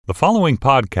The following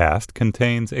podcast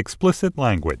contains explicit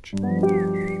language.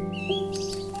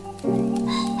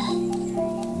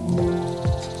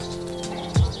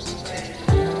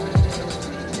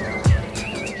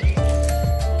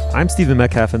 I'm Stephen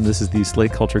Metcalf, and this is the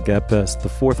Slate Culture Gabfest, the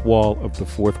fourth wall of the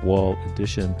fourth wall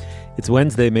edition. It's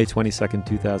Wednesday, May 22nd,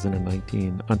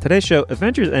 2019. On today's show,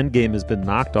 Avengers Endgame has been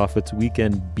knocked off its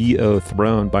weekend BO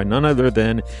throne by none other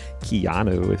than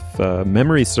Keanu. If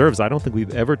memory serves, I don't think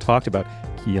we've ever talked about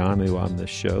Keanu on this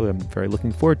show. I'm very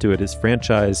looking forward to it. His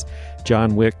franchise,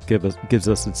 John Wick, gives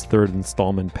us its third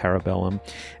installment, Parabellum.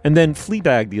 And then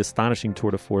Fleabag, the astonishing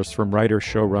tour de force from writer,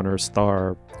 showrunner,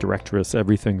 star, directress,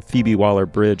 everything, Phoebe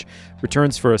Waller-Bridge,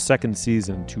 returns for a second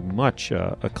season to much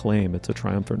acclaim. It's a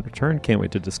triumphant return. Can't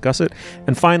wait to discuss it.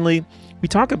 And finally, we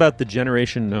talk about the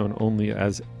generation known only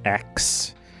as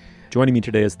X. Joining me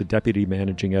today is the deputy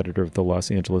managing editor of the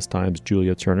Los Angeles Times,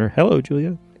 Julia Turner. Hello,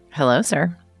 Julia. Hello,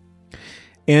 sir.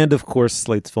 And of course,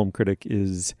 Slate's film critic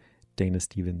is Dana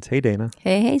Stevens. Hey, Dana.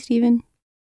 Hey, Stephen.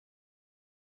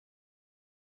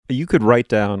 You could write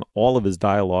down all of his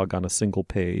dialogue on a single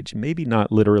page, maybe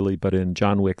not literally, but in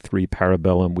John Wick 3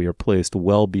 Parabellum, we are placed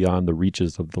well beyond the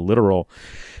reaches of the literal.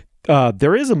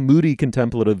 There is a moody,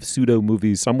 contemplative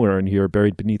pseudo-movie somewhere in here,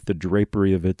 buried beneath the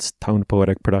drapery of its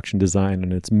tone-poetic production design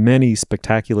and its many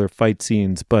spectacular fight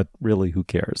scenes, but really, who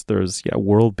cares? There's,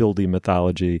 world-building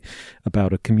mythology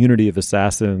about a community of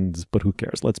assassins, but who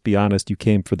cares? Let's be honest, you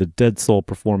came for the dead soul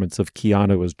performance of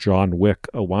Keanu as John Wick,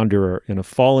 a wanderer in a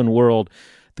fallen world,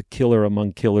 the killer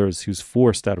among killers who's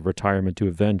forced out of retirement to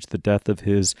avenge the death of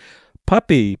his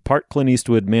puppy, part Clint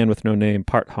Eastwood, man with no name,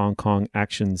 part Hong Kong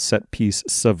action set piece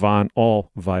savant, all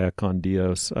via Con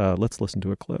Dios. Let's listen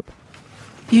to a clip.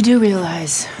 You do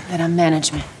realize that I'm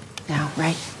management now,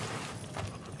 right?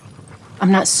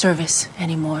 I'm not service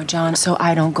anymore, John, so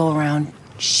I don't go around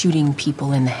shooting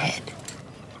people in the head.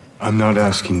 I'm not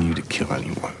asking you to kill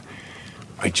anyone.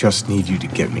 I just need you to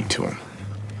get me to him.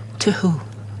 To who?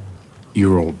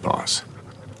 Your old boss.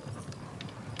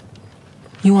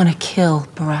 You want to kill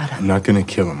Barada? I'm not gonna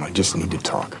kill him. I just need to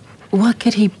talk. What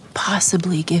could he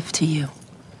possibly give to you?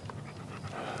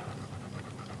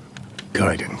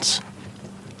 Guidance.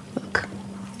 Look,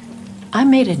 I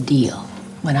made a deal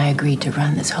when I agreed to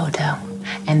run this hotel.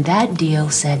 And that deal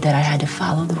said that I had to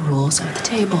follow the rules of the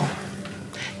table.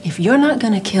 If you're not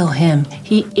gonna kill him,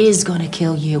 he is gonna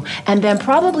kill you. And then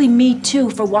probably me too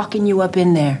for walking you up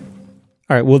in there.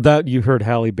 All right, well, you heard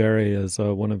Halle Berry as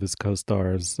one of his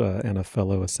co-stars and a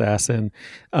fellow assassin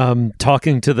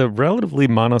talking to the relatively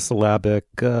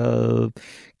monosyllabic Keanu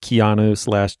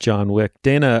 / John Wick.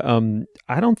 Dana,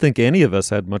 I don't think any of us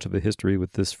had much of a history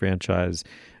with this franchise,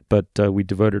 but we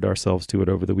devoted ourselves to it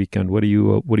over the weekend. What do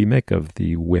you make of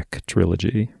the Wick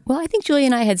trilogy? Well, I think Julia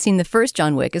and I had seen the first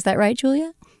John Wick. Is that right,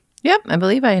 Julia? Yep, I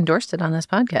believe I endorsed it on this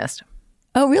podcast.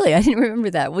 Oh, really? I didn't remember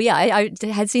that. Well, yeah, I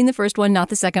had seen the first one, not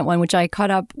the second one, which I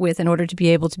caught up with in order to be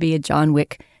able to be a John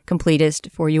Wick completist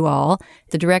for you all.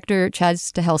 The director, Chad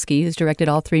Stahelski, who's directed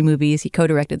all three movies, he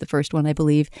co-directed the first one, I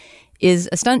believe, is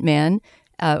a stuntman,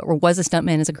 or was a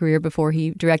stuntman as a career before he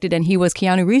directed, and he was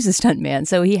Keanu Reeves' stuntman.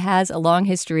 So he has a long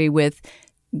history with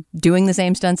doing the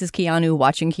same stunts as Keanu,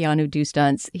 watching Keanu do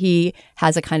stunts. He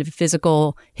has a kind of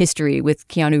physical history with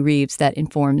Keanu Reeves that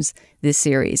informs this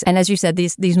series. And as you said,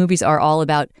 these movies are all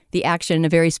about the action, a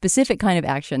very specific kind of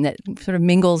action that sort of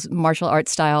mingles martial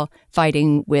arts style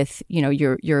fighting with,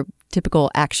 your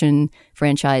typical action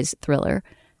franchise thriller.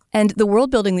 And the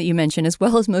world building that you mentioned, as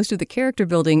well as most of the character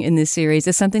building in this series,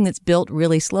 is something that's built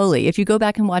really slowly. If you go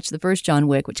back and watch the first John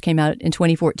Wick, which came out in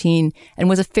 2014 and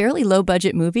was a fairly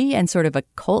low-budget movie and sort of a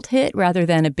cult hit rather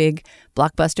than a big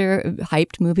blockbuster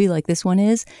hyped movie like this one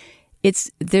is,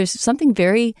 there's something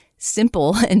very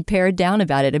simple and pared down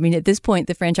about it. I mean, at this point,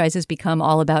 the franchise has become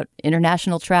all about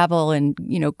international travel and,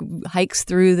 hikes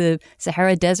through the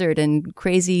Sahara Desert and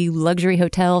crazy luxury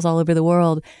hotels all over the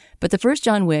world. But the first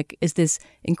John Wick is this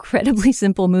incredibly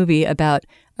simple movie about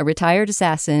a retired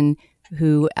assassin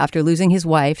who, after losing his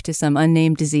wife to some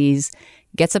unnamed disease,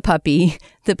 gets a puppy.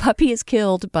 The puppy is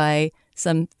killed by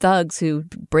some thugs who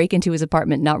break into his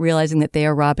apartment, not realizing that they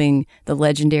are robbing the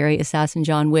legendary assassin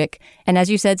John Wick. And as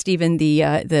you said, Stephen,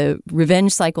 the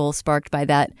revenge cycle sparked by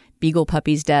that beagle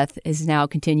puppy's death is now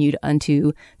continued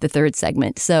unto the third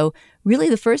segment. So really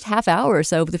the first half hour or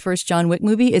so of the first John Wick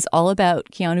movie is all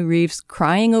about Keanu Reeves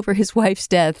crying over his wife's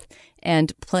death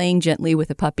and playing gently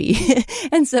with a puppy.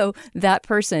 And so that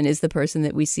person is the person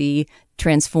that we see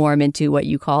transform into what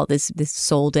you call this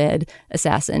soul dead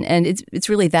assassin. And it's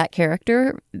really that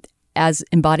character as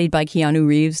embodied by Keanu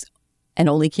Reeves and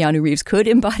only Keanu Reeves could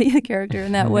embody the character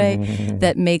in that way,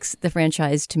 that makes the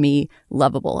franchise, to me,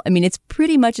 lovable. I mean, it's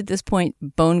pretty much at this point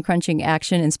bone-crunching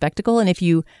action and spectacle. And if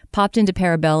you popped into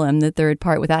Parabellum, the third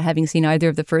part, without having seen either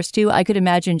of the first two, I could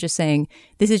imagine just saying,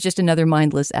 this is just another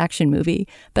mindless action movie.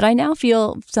 But I now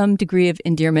feel some degree of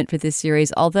endearment for this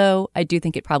series, although I do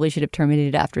think it probably should have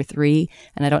terminated after 3,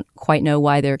 and I don't quite know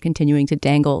why they're continuing to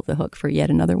dangle the hook for yet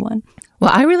another one.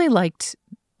 Well, I really liked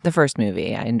the first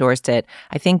movie. I endorsed it,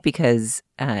 I think because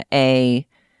A,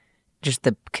 just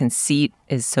the conceit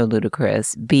is so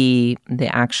ludicrous. B, the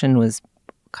action was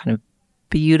kind of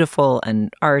beautiful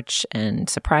and arch and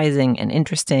surprising and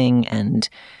interesting and,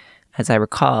 as I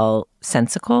recall,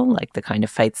 sensical, like the kind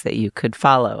of fights that you could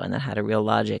follow and that had a real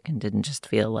logic and didn't just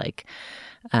feel like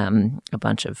a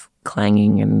bunch of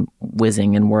clanging and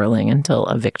whizzing and whirling until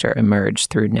a victor emerged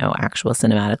through no actual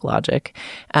cinematic logic.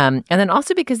 And then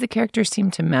also because the characters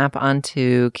seemed to map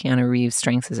onto Keanu Reeves'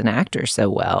 strengths as an actor so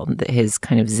well. His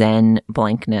kind of zen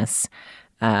blankness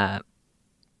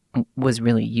was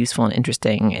really useful and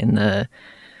interesting in the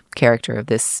character of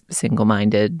this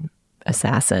single-minded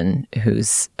assassin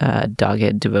whose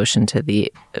dogged devotion to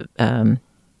the to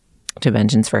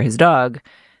vengeance for his dog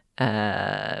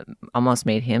almost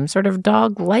made him sort of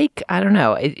dog-like. I don't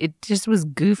know. It just was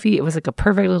goofy. It was like a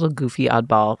perfect little goofy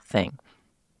oddball thing.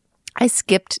 I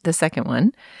skipped the second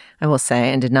one, I will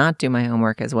say, and did not do my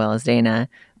homework as well as Dana.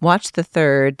 Watched the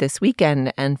third this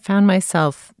weekend and found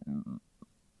myself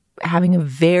having a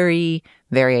very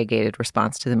variegated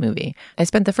response to the movie. I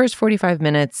spent the first 45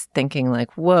 minutes thinking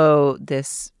like, whoa,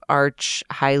 this arch,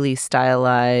 highly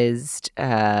stylized,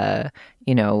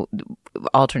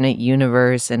 alternate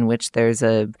universe in which there's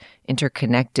a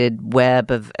interconnected web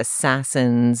of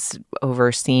assassins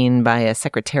overseen by a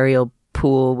secretarial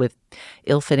pool with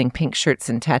ill-fitting pink shirts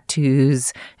and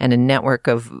tattoos and a network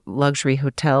of luxury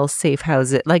hotels, safe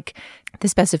houses, like the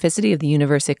specificity of the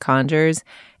universe it conjures,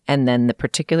 and then the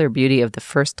particular beauty of the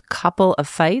first couple of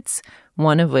fights,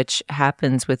 one of which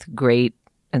happens with great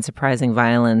and surprising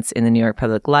violence in the New York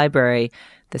Public Library,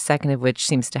 the second of which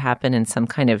seems to happen in some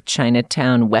kind of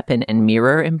Chinatown weapon and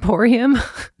mirror emporium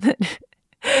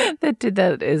that did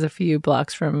that is a few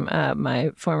blocks from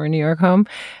my former New York home,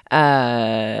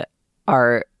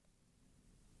 are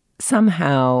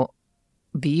somehow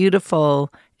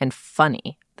beautiful and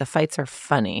funny. The fights are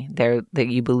funny.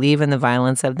 You believe in the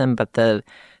violence of them, but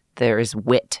there is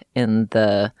wit in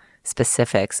the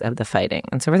specifics of the fighting.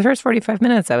 And so for the first 45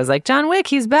 minutes, I was like, John Wick,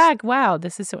 he's back. Wow,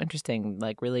 this is so interesting.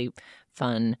 Like really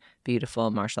fun,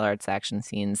 beautiful martial arts action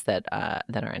scenes that are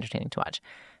entertaining to watch.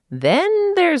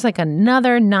 Then there's like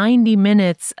another 90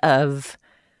 minutes of,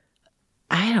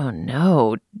 I don't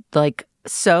know, like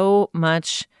so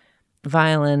much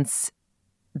violence.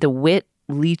 The wit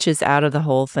leaches out of the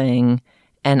whole thing.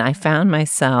 And I found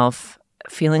myself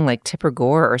feeling like Tipper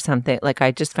Gore or something. Like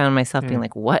I just found myself being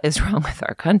like, what is wrong with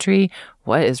our country?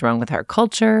 What is wrong with our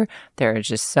culture? There is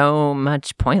just so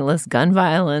much pointless gun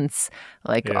violence.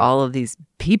 Like all of these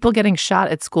people getting shot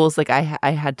at schools. Like I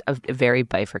had a very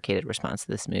bifurcated response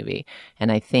to this movie.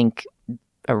 And I think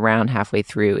around halfway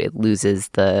through, it loses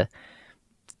the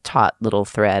taut little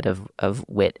thread of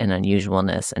wit and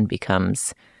unusualness and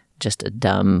becomes just a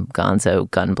dumb gonzo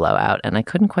gun blowout. And I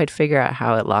couldn't quite figure out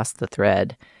how it lost the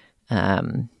thread.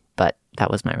 But that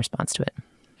was my response to it.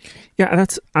 Yeah,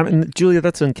 Julia,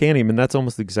 that's uncanny. I mean, that's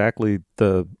almost exactly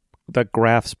that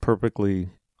graphs perfectly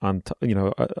on,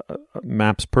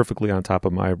 maps perfectly on top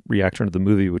of my reaction to the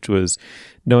movie, which was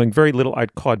knowing very little.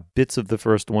 I'd caught bits of the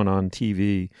first one on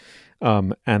TV,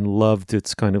 and loved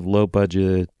its kind of low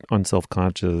budget,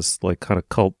 unself-conscious, like kind of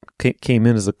cult, came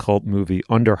in as a cult movie,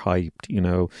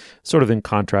 underhyped, sort of in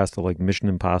contrast to like Mission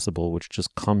Impossible, which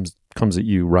just comes at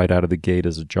you right out of the gate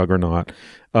as a juggernaut.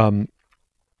 Didn't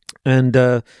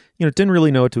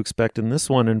really know what to expect in this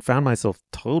one and found myself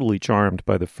totally charmed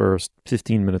by the first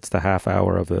 15 minutes to half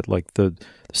hour of it. Like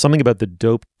something about the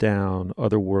doped down,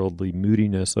 otherworldly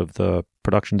moodiness of the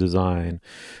production design,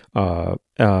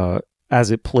 as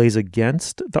it plays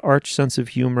against the arch sense of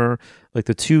humor. Like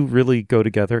the two really go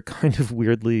together kind of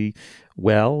weirdly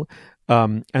well.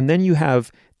 And then you have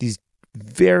these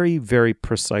very, very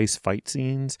precise fight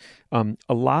scenes.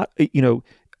 A lot,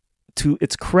 to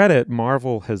its credit,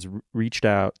 Marvel has reached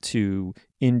out to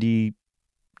indie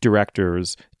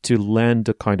directors to lend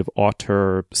a kind of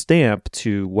auteur stamp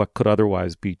to what could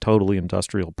otherwise be totally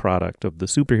industrial product of the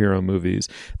superhero movies.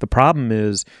 The problem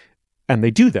is, and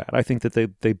they do that, I think that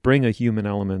they bring a human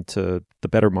element to the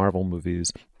better Marvel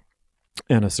movies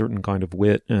and a certain kind of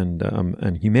wit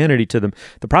and humanity to them.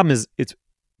 The problem is, it's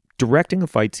directing a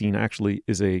fight scene actually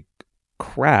is a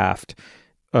craft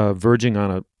verging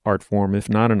on art form, if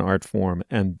not an art form.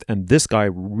 And this guy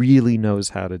really knows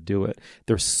how to do it.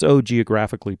 They're so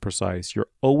geographically precise. You're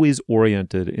always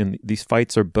oriented in these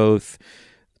fights are both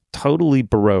totally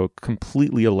Baroque,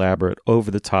 completely elaborate, over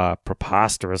the top,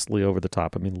 preposterously over the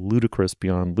top. I mean, ludicrous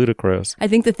beyond ludicrous. I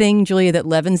think the thing, Julia, that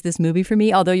leavens this movie for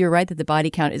me, although you're right that the body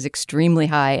count is extremely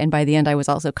high, and by the end I was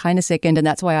also kind of sickened, and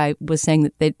that's why I was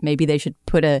saying that maybe they should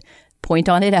put a point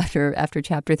on it after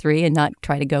chapter 3 and not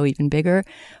try to go even bigger.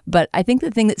 But I think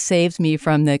the thing that saves me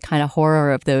from the kind of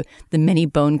horror of the many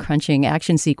bone-crunching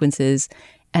action sequences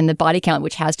and the body count,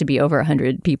 which has to be over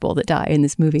 100 people that die in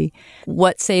this movie.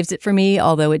 What saves it for me,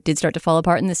 although it did start to fall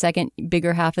apart in the second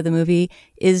bigger half of the movie,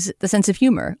 is the sense of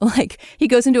humor. Like, he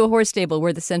goes into a horse stable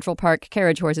where the Central Park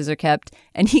carriage horses are kept,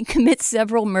 and he commits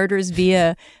several murders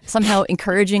via somehow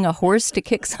encouraging a horse to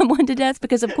kick someone to death,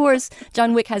 because, of course,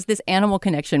 John Wick has this animal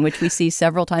connection, which we see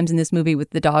several times in this movie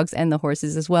with the dogs and the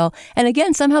horses as well. And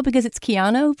again, somehow because it's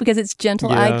Keanu, because it's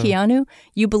gentle-eyed Keanu,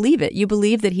 you believe it. You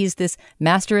believe that he's this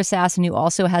master assassin who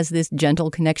also has this gentle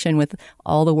connection with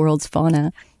all the world's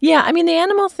fauna. Yeah, I mean, the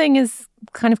animal thing is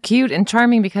kind of cute and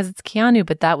charming because it's Keanu,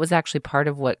 but that was actually part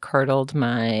of what curdled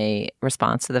my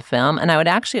response to the film. And I would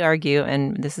actually argue,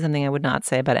 and this is something I would not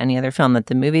say about any other film, that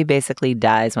the movie basically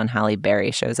dies when Halle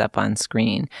Berry shows up on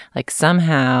screen. Like,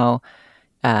 somehow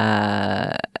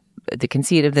the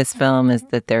conceit of this film is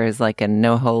that there is like a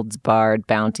no-holds-barred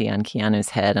bounty on Keanu's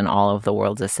head, and all of the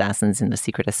world's assassins in the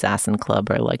Secret Assassin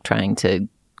Club are like trying to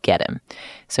get him.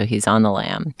 So he's on the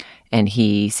lam, and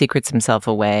he secrets himself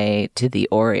away to the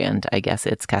Orient. I guess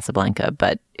it's Casablanca,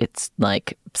 but it's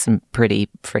like some pretty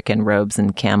frickin' robes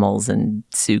and camels and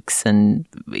souks, and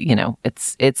you know,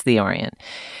 it's the Orient.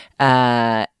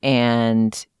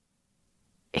 And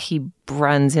he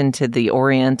runs into the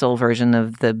Oriental version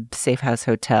of the Safe House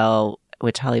Hotel,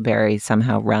 which Halle Berry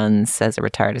somehow runs as a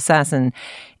retired assassin,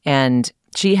 and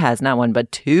she has not one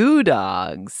but 2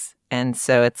 dogs. And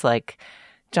so it's like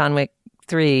John Wick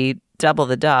 3, double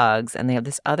the dogs, and they have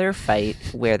this other fight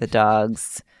where the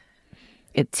dogs,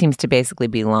 it seems to basically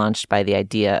be launched by the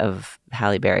idea of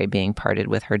Halle Berry being parted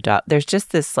with her dog. There's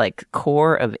just this like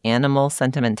core of animal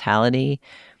sentimentality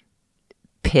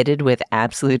pitted with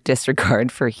absolute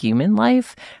disregard for human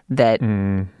life that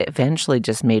eventually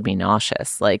just made me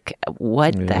nauseous. Like,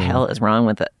 what the hell is wrong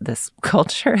with this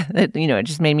culture? That, you know, it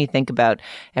just made me think about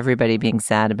everybody being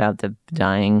sad about the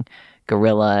dying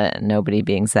gorilla and nobody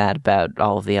being sad about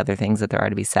all of the other things that there are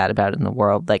to be sad about in the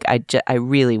world. Like, I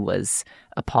really was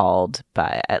appalled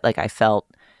by it. Like, I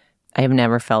have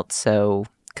never felt so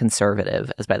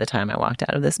conservative as by the time I walked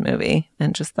out of this movie,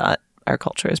 and just thought our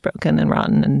culture is broken and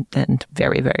rotten and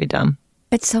very, very dumb.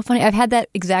 It's so funny. I've had that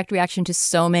exact reaction to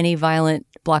so many violent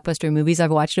blockbuster movies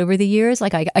I've watched over the years.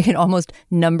 Like, I can almost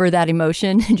number that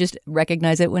emotion and just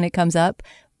recognize it when it comes up.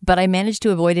 But I managed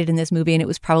to avoid it in this movie, and it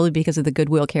was probably because of the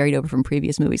goodwill carried over from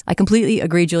previous movies. I completely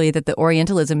agree, Julia, that the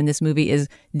Orientalism in this movie is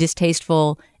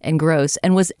distasteful and gross,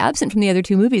 and was absent from the other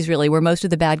 2 movies, really, where most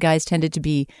of the bad guys tended to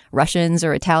be Russians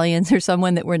or Italians or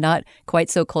someone that we're not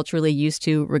quite so culturally used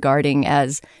to regarding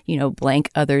as, you know, blank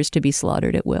others to be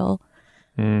slaughtered at will.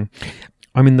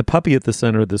 I mean, the puppy at the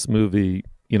center of this movie,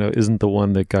 you know, isn't the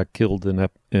one that got killed in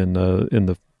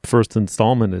the first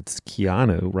installment. It's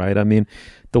Keanu, right? I mean,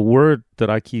 the word that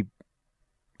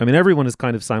everyone is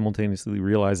kind of simultaneously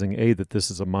realizing, A, that this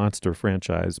is a monster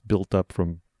franchise built up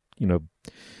from, you know,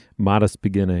 modest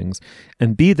beginnings,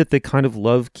 and B, that they kind of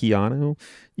love Keanu,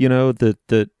 you know,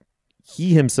 that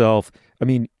he himself, I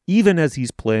mean, even as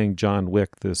he's playing John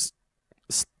Wick, this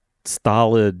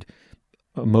stolid,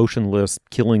 emotionless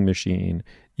killing machine,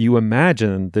 you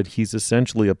imagine that he's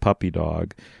essentially a puppy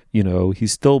dog. You know,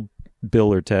 he's still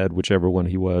Bill or Ted, whichever one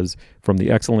he was, from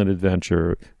The Excellent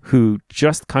Adventure, who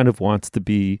just kind of wants to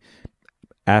be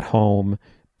at home,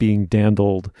 being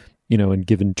dandled, you know, and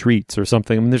given treats or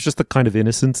something. I mean, there's just a kind of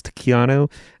innocence to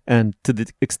Keanu, and to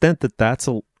the extent that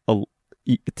to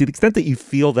the extent that you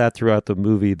feel that throughout the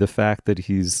movie, the fact that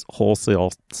he's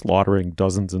wholesale slaughtering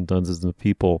dozens and dozens of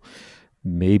people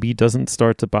maybe doesn't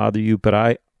start to bother you.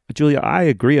 But Julia, I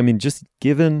agree. I mean, just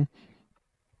given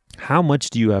how much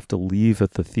do you have to leave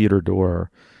at the theater door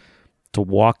to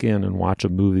walk in and watch a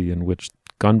movie in which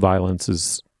gun violence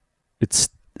it's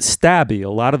stabby. A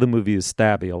lot of the movie is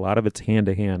stabby. A lot of it's hand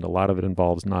to hand. A lot of it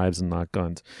involves knives and not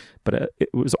guns. But it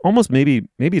was almost maybe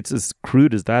it's as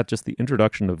crude as that. Just the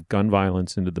introduction of gun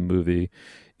violence into the movie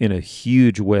in a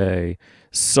huge way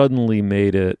suddenly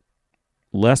made it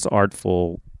less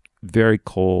artful, very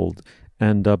cold,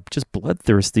 and just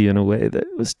bloodthirsty in a way that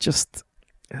it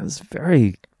was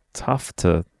very tough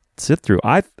to sit through.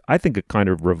 I think it kind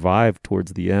of revived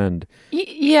towards the end.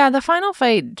 Yeah, the final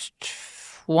fight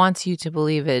wants you to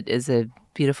believe it is a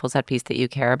beautiful set piece that you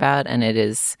care about, and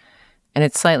it's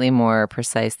slightly more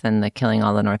precise than the killing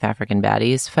all the North African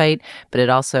baddies fight, but it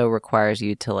also requires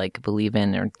you to like believe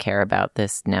in or care about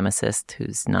this nemesis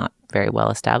who's not very well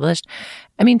established.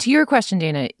 I mean, to your question,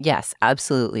 Dana, yes,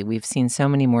 absolutely. We've seen so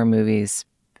many more movies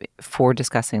for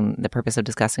discussing the purpose of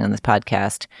discussing on this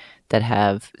podcast that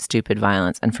have stupid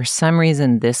violence. And for some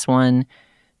reason, this one,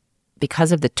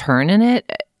 because of the turn in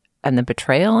it and the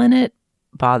betrayal in it,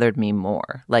 bothered me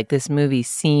more. Like, this movie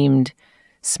seemed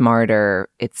smarter.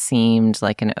 It seemed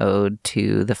like an ode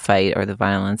to the fight or the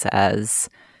violence as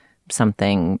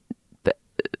something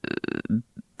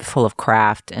full of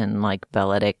craft and like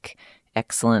balletic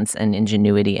excellence and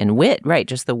ingenuity and wit, right?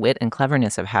 Just the wit and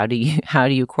cleverness of how do you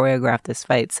choreograph this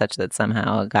fight such that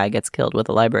somehow a guy gets killed with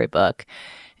a library book,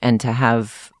 and to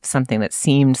have something that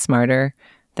seemed smarter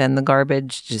than the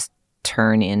garbage just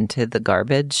turn into the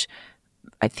garbage.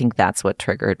 I think that's what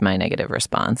triggered my negative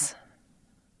response.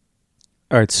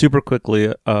 All right, super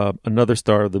quickly, another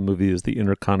star of the movie is the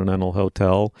Intercontinental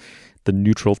Hotel, the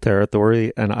neutral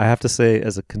territory. And I have to say,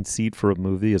 as a conceit for a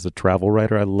movie, as a travel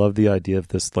writer, I love the idea of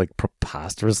this like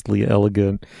preposterously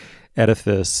elegant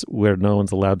edifice where no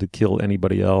one's allowed to kill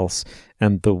anybody else.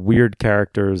 And the weird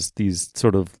characters, these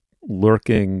sort of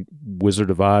lurking Wizard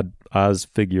of Oz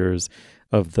figures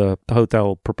of the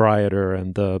hotel proprietor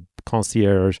and the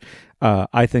concierge.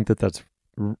 I think that's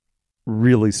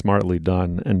really smartly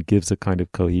done and gives a kind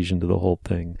of cohesion to the whole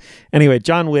thing. Anyway,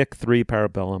 John Wick 3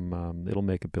 Parabellum, it'll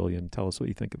make $1 billion. Tell us what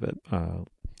you think of it.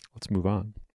 Let's move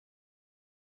on.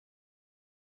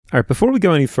 All right, before we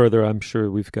go any further, I'm sure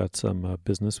we've got some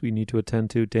business we need to attend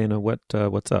to. Dana,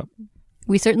 what's up?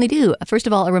 We certainly do. First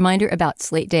of all, a reminder about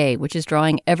Slate Day, which is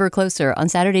drawing ever closer. On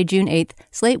Saturday, June 8th,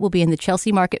 Slate will be in the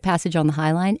Chelsea Market Passage on the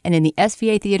High Line and in the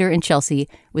SVA Theater in Chelsea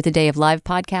with a day of live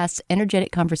podcasts,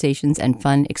 energetic conversations, and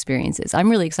fun experiences.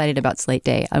 I'm really excited about Slate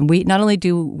Day. Not only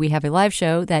do we have a live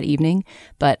show that evening,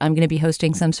 but I'm going to be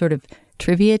hosting some sort of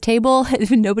trivia table.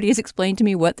 Nobody has explained to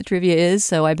me what the trivia is,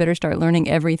 so I better start learning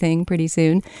everything pretty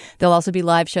soon. There'll also be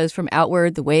live shows from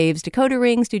Outward, The Waves, Dakota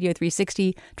Ring, Studio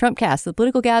 360, Trumpcast, the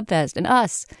Political Gabfest, and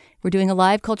us. We're doing a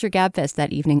live Culture Gabfest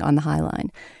that evening on the High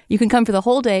Line. You can come for the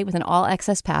whole day with an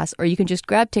all-access pass, or you can just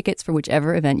grab tickets for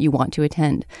whichever event you want to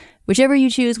attend. Whichever you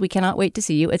choose, we cannot wait to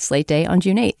see you at Slate Day on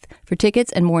June 8th. For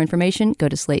tickets and more information, go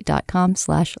to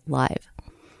slate.com/live.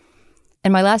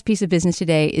 And my last piece of business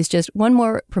today is just one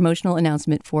more promotional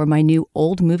announcement for my new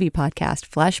old movie podcast,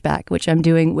 Flashback, which I'm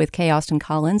doing with Kay Austin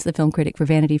Collins, the film critic for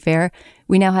Vanity Fair.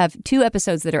 We now have 2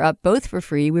 episodes that are up, both for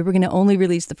free. We were going to only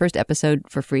release the first episode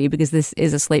for free because this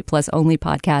is a Slate Plus only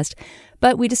podcast.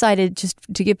 But we decided just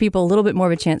to give people a little bit more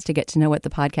of a chance to get to know what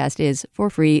the podcast is for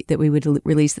free, that we would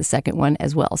release the second one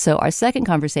as well. So our second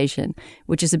conversation,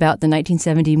 which is about the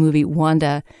 1970 movie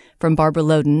Wanda from Barbara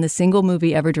Loden, the single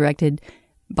movie ever directed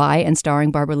by and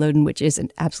starring Barbara Loden, which is an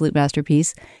absolute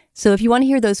masterpiece. So if you want to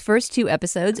hear those first 2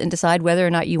 episodes and decide whether or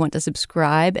not you want to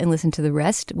subscribe and listen to the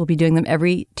rest, we'll be doing them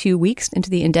every 2 weeks into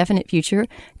the indefinite future.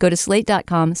 Go to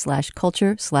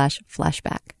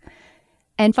slate.com/culture/flashback.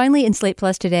 And finally, in Slate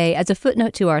Plus today, as a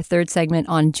footnote to our third segment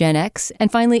on Gen X,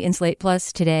 and finally in Slate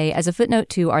Plus today, as a footnote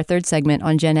to our third segment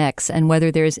on Gen X and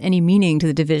whether there's any meaning to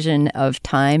the division of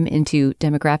time into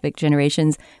demographic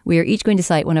generations, we are each going to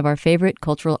cite one of our favorite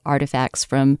cultural artifacts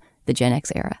from the Gen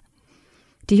X era.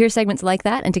 To hear segments like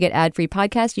that and to get ad-free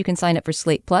podcasts, you can sign up for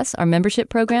Slate Plus, our membership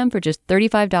program, for just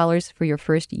 $35 for your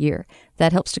first year.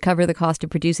 That helps to cover the cost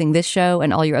of producing this show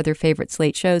and all your other favorite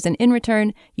Slate shows, and in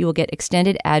return, you will get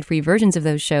extended ad-free versions of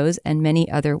those shows and many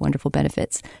other wonderful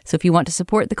benefits. So if you want to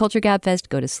support the Culture Gabfest,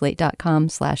 go to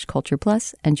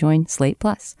slate.com/cultureplus and join Slate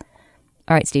Plus.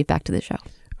 All right, Steve, back to the show.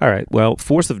 All right. Well,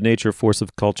 force of nature, force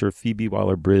of culture, Phoebe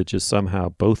Waller-Bridge is somehow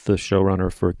both the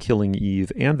showrunner for Killing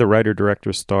Eve and the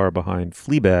writer-director star behind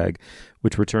Fleabag,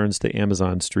 which returns to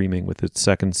Amazon streaming with its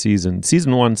second season.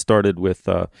 Season 1 started with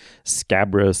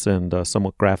scabrous and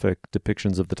somewhat graphic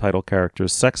depictions of the title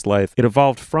character's sex life. It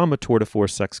evolved from a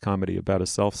tour-de-force sex comedy about a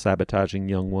self-sabotaging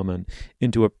young woman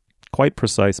into a quite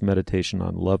precise meditation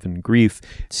on love and grief.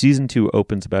 Season 2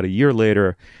 opens about a year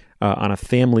later on a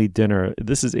family dinner.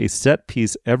 This is a set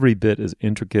piece every bit as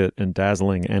intricate and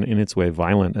dazzling and in its way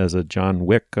violent as a John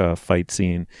Wick fight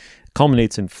scene.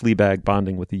 Culminates in Fleabag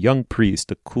bonding with a young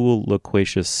priest, a cool,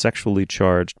 loquacious, sexually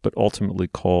charged, but ultimately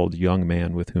cold young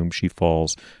man with whom she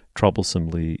falls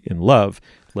troublesomely in love.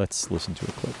 Let's listen to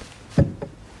a clip.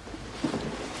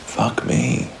 Fuck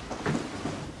me.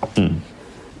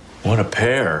 What a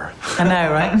pair. I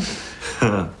know, right?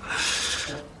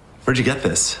 Where'd you get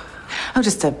this? Oh,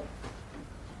 just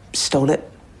stole it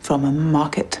from a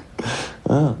market.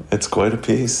 Oh, it's quite a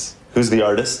piece. Who's the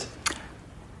artist?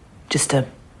 Just a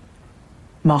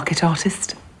market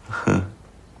artist.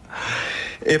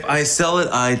 If I sell it,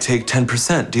 I take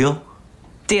 10%. Deal?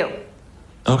 Deal.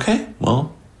 Okay,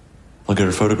 well, I'll get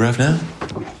her photograph now.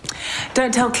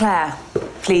 Don't tell Claire,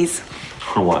 please.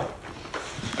 Or what?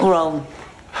 Or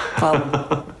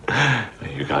well,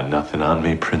 You got nothing on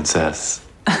me, princess.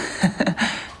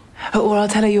 or I'll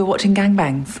tell her you were watching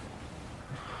gangbangs.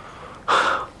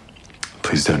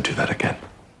 Please don't do that again.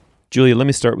 Julia, let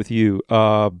me start with you.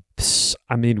 I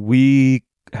mean, we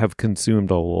have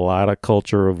consumed a lot of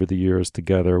culture over the years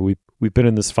together. We've been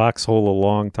in this foxhole a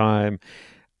long time.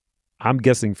 I'm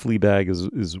guessing Fleabag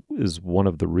is one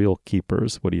of the real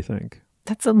keepers. What do you think?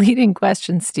 That's a leading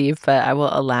question, Steve, but I will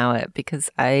allow it because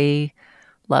I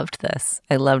loved this.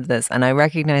 And I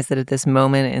recognize that at this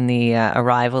moment in the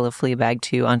arrival of Fleabag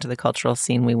 2 onto the cultural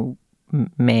scene, we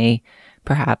may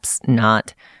perhaps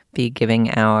not be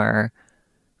giving our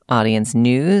audience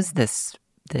news. This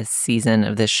season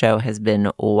of this show has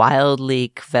been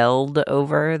wildly quelled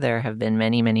over. There have been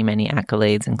many, many, many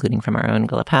accolades, including from our own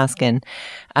Gilla Paskin.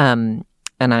 And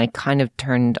I kind of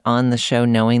turned on the show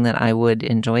knowing that I would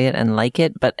enjoy it and like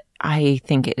it, but I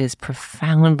think it is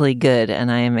profoundly good,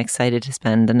 and I am excited to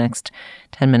spend the next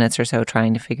 10 minutes or so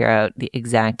trying to figure out the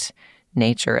exact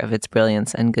nature of its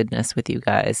brilliance and goodness with you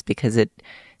guys, because it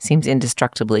seems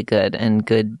indestructibly good and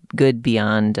good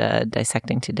beyond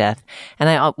dissecting to death. And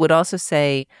I would also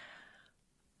say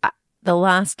the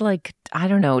last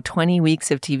 20 weeks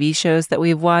of TV shows that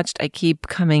we've watched, I keep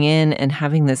coming in and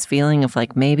having this feeling of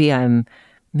like maybe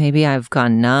I've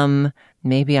gone numb,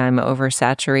 maybe I'm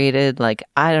oversaturated. Like,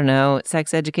 I don't know,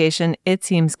 Sex Education, it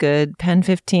seems good. Pen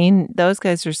 15, those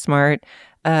guys are smart.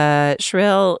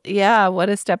 Shrill, yeah, what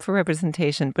a step for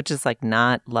representation, but just like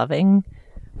not loving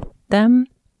them.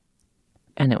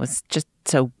 And it was just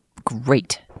so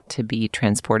great to be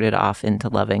transported off into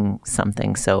loving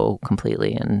something so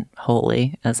completely and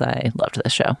wholly as I loved the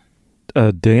show.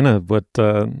 Dana, what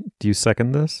do you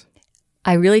second this?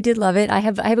 I really did love it. I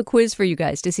have a quiz for you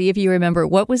guys to see if you remember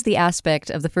what was the aspect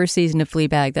of the first season of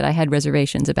Fleabag that I had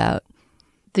reservations about.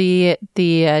 The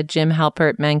Jim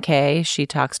Halpert Mankay, she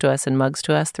talks to us and mugs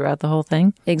to us throughout the whole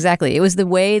thing. Exactly. It was the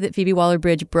way that Phoebe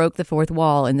Waller-Bridge broke the fourth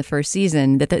wall in the first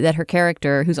season, that her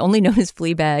character, who's only known as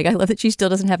Fleabag, I love that she still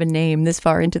doesn't have a name this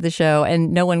far into the show,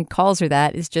 and no one calls her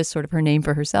that. It's just sort of her name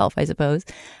for herself, I suppose,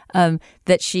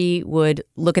 that she would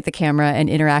look at the camera and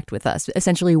interact with us,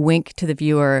 essentially wink to the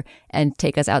viewer and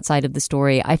take us outside of the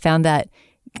story. I found that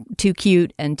too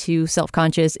cute and too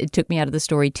self-conscious. It took me out of the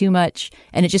story too much,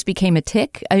 and it just became a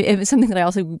tick. It was something that I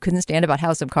also couldn't stand about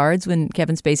House of Cards, when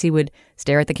Kevin Spacey would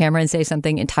stare at the camera and say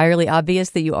something entirely obvious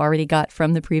that you already got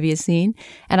from the previous scene.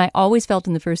 And I always felt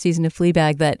in the first season of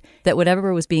Fleabag that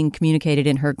whatever was being communicated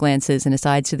in her glances and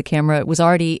asides to the camera was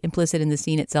already implicit in the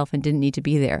scene itself and didn't need to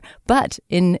be there. But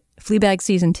in Fleabag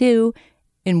season 2,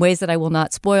 in ways that I will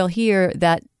not spoil here,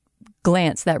 that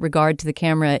glance, that regard to the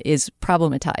camera is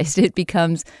problematized. It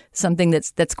becomes something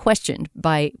that's questioned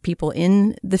by people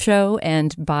in the show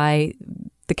and by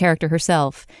the character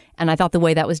herself. And I thought the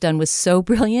way that was done was so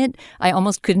brilliant. I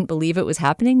almost couldn't believe it was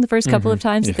happening the first couple of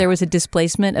times that there was a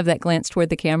displacement of that glance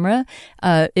toward the camera.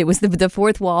 It was the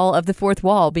fourth wall of the fourth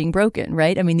wall being broken,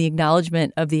 right? I mean, the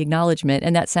acknowledgement of the acknowledgement.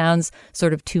 And that sounds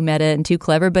sort of too meta and too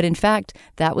clever, but in fact,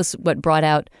 that was what brought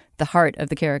out the heart of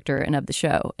the character and of the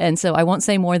show. And so I won't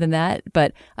say more than that,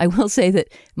 but I will say that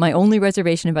my only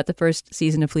reservation about the first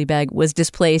season of Fleabag was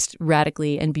displaced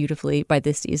radically and beautifully by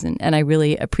this season. And I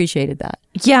really appreciated that.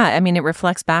 Yeah, I mean, it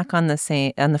reflects back on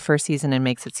the first season and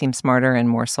makes it seem smarter and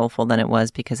more soulful than it was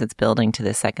because it's building to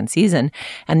the second season.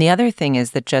 And the other thing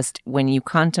is that just when you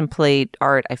contemplate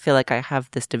art, I feel like I have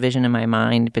this division in my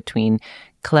mind between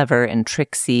clever and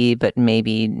tricksy, but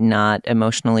maybe not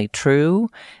emotionally true.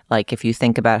 Like if you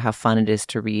think about how fun it is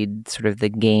to read sort of the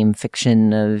game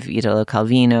fiction of Italo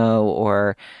Calvino,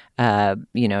 or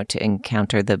to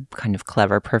encounter the kind of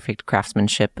clever, perfect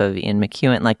craftsmanship of Ian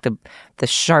McEwan, like the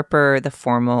sharper the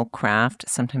formal craft,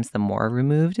 sometimes the more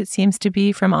removed it seems to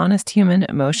be from honest human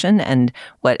emotion. And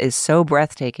what is so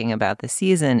breathtaking about the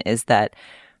season is that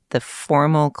the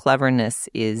formal cleverness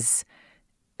is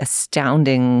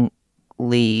astoundingly,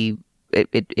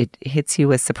 it hits you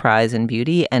with surprise and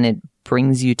beauty, and it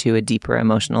brings you to a deeper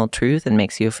emotional truth and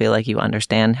makes you feel like you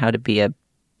understand how to be a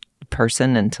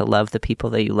person and to love the people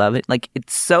that you love. It like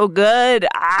it's so good.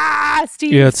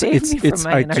 Steve, yeah, it's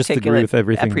I just agree with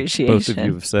everything both of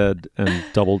you have said and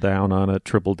double down on it,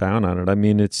 triple down on it. I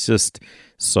mean, it's just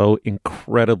so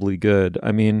incredibly good.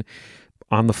 I mean,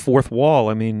 on the fourth wall,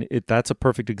 I mean, that's a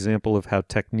perfect example of how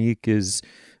technique is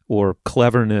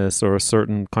cleverness or a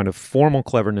certain kind of formal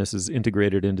cleverness is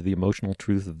integrated into the emotional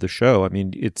truth of the show. I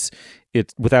mean, it's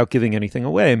without giving anything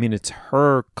away. I mean, it's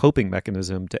her coping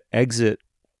mechanism to exit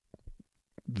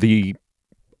the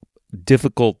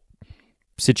difficult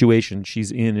situation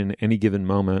she's in any given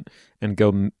moment and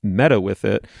go meta with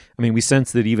it. I mean, we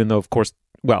sense that even though, of course,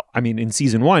 well, I mean, in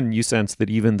season 1, you sense that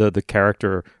even though the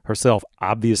character herself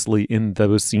obviously in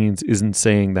those scenes isn't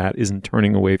saying that, isn't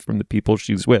turning away from the people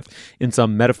she's with. In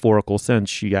some metaphorical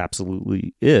sense, she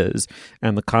absolutely is.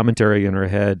 And the commentary in her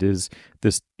head is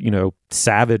this,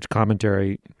 savage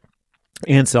commentary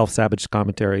and self-savage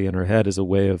commentary in her head is a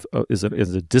way of, is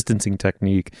a distancing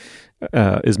technique,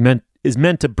 is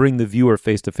meant to bring the viewer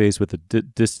face to face with a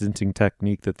distancing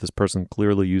technique that this person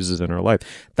clearly uses in her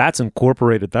life. That's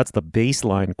incorporated. That's the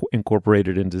baseline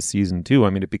incorporated into season 2.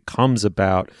 I mean, it becomes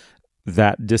about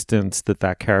that distance that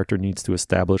character needs to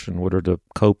establish in order to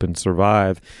cope and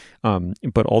survive,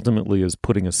 but ultimately is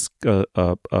putting a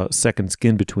second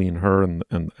skin between her and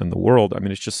the world. I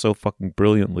mean, it's just so fucking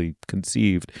brilliantly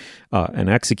conceived and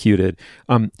executed.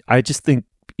 I just think,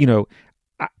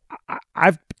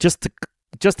 I've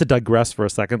just to digress for a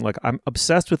second, like I'm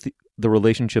obsessed with the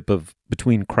relationship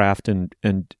between craft and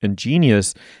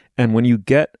genius, and when you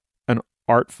get an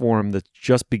art form that's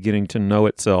just beginning to know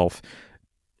itself,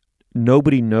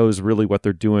 nobody knows really what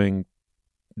they're doing.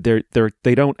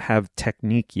 They don't have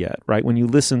technique yet, right? When you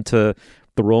listen to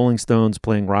the Rolling Stones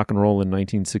playing rock and roll in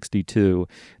 1962,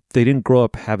 they didn't grow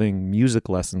up having music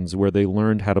lessons where they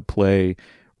learned how to play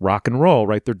rock and roll,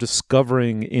 right? They're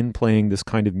discovering in playing this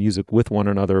kind of music with one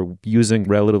another, using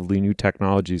relatively new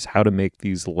technologies, how to make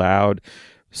these loud,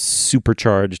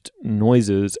 supercharged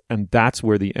noises, and that's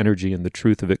where the energy and the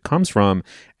truth of it comes from.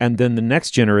 And then the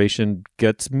next generation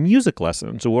gets music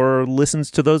lessons or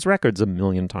listens to those records a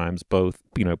million times, both,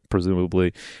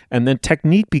 presumably, and then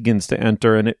technique begins to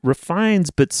enter and it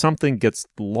refines, but something gets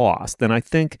lost. And I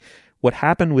think what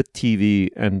happened with TV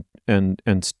and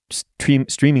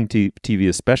streaming TV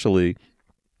especially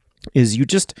is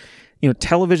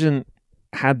television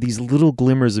had these little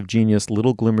glimmers of genius,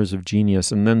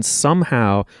 and then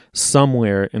somehow,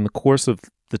 somewhere in the course of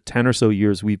the 10 or so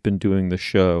years we've been doing the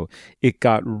show, it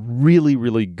got really,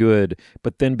 really good,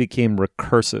 but then became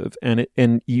recursive, and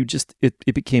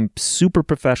it became super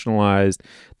professionalized.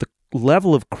 The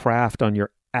level of craft on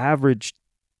your average,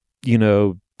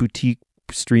 boutique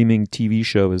streaming TV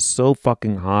show is so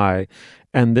fucking high,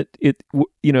 and that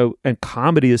and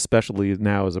comedy especially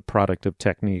now is a product of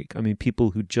technique. I mean,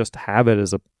 people who just have it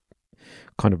as a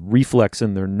kind of reflex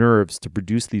in their nerves to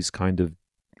produce these kind of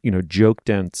joke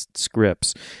dense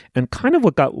scripts. And kind of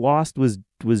what got lost was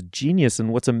genius.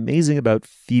 And what's amazing about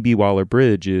Phoebe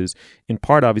Waller-Bridge is, in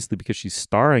part obviously because she's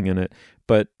starring in it,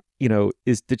 but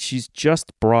is that she's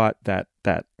just brought that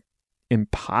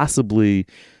impossibly,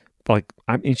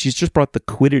 she's just brought the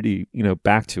quiddity,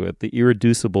 back to it, the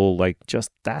irreducible,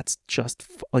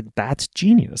 that's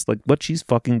genius. Like, what she's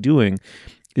fucking doing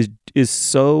is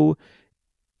so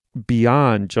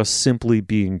beyond just simply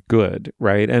being good,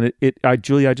 right? And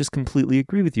Julie, I just completely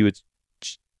agree with you. It's,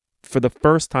 for the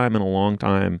first time in a long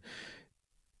time,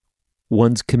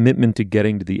 one's commitment to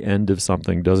getting to the end of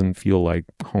something doesn't feel like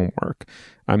homework.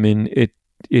 I mean,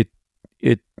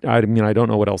 I don't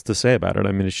know what else to say about it.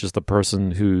 I mean, it's just a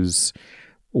person who's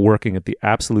working at the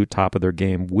absolute top of their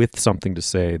game with something to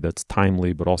say that's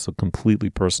timely, but also completely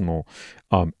personal.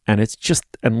 And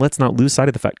let's not lose sight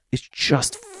of the fact, it's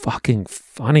just fucking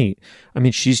funny. I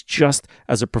mean, she's just,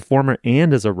 as a performer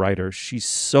and as a writer, she's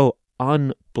so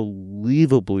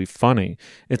unbelievably funny.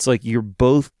 It's like you're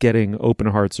both getting open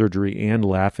heart surgery and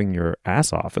laughing your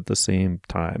ass off at the same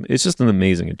time. It's just an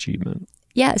amazing achievement.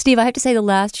 Yeah, Steve, I have to say the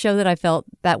last show that I felt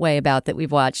that way about, that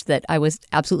we've watched, that I was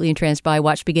absolutely entranced by,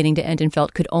 watched beginning to end and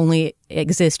felt could only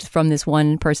exist from this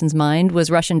one person's mind, was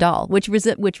Russian Doll, which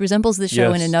resembles the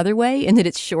show in another way, in that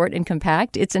it's short and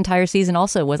compact. Its entire season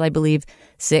also was, I believe,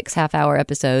 6 half-hour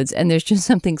episodes, and there's just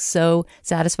something so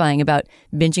satisfying about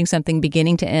binging something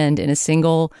beginning to end in a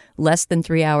single, less than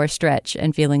 3-hour stretch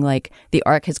and feeling like the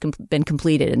arc has been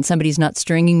completed and somebody's not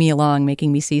stringing me along,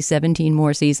 making me see 17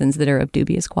 more seasons that are of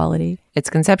dubious quality. It's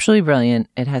conceptually brilliant.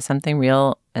 It has something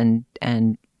real and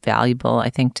valuable, I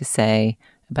think, to say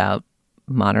about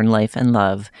modern life and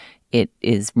love. It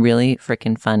is really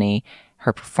freaking funny.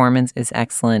 Her performance is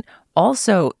excellent.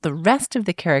 Also, the rest of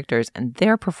the characters and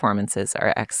their performances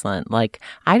are excellent. Like,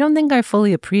 I don't think I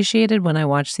fully appreciated when I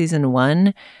watched season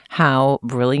 1 how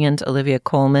brilliant Olivia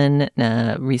Colman,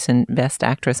 recent Best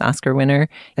Actress Oscar winner,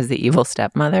 as the evil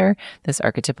stepmother, this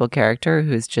archetypal character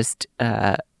who's just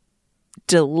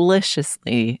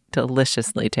deliciously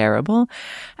terrible.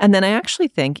 And then I actually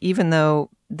think, even though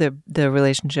the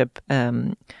relationship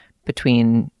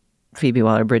between Phoebe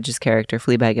Waller-Bridge's character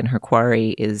Fleabag and her quarry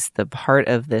is the heart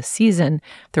of this season.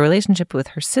 The relationship with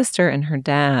her sister and her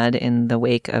dad in the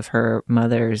wake of her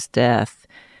mother's death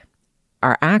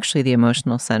are actually the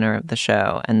emotional center of the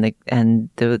show, and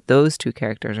those two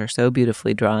characters are so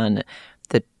beautifully drawn.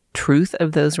 The truth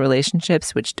of those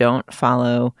relationships, which don't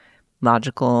follow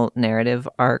logical narrative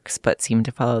arcs but seem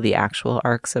to follow the actual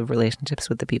arcs of relationships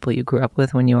with the people you grew up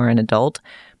with when you were an adult,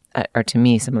 are to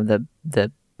me some of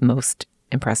the most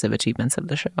impressive achievements of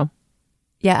the show.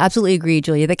 Yeah, absolutely agree,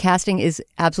 Julia. The casting is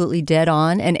absolutely dead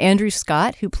on. And Andrew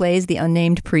Scott, who plays the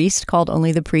unnamed priest called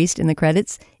only the priest in the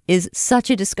credits, is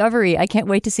such a discovery. I can't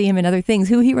wait to see him in other things.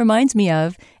 Who he reminds me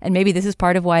of, and maybe this is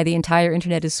part of why the entire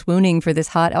internet is swooning for this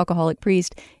hot alcoholic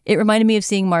priest, it reminded me of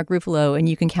seeing Mark Ruffalo and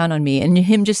You Can Count on Me, and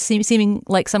him just seeming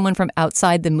like someone from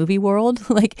outside the movie world.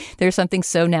 Like there's something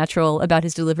so natural about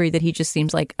his delivery that he just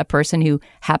seems like a person who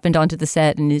happened onto the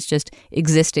set and is just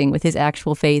existing with his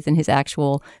actual faith and his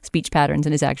actual speech patterns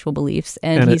and his actual beliefs.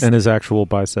 And his actual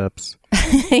biceps.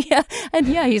 Yeah, and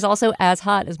he's also as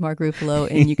hot as Mark Ruffalo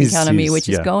in You Can Count on Me, which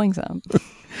is going some.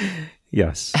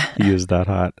 Yes, he is that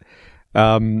hot.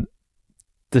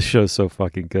 This show's so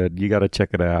fucking good. You got to check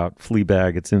it out.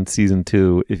 Fleabag, it's in season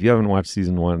 2. If you haven't watched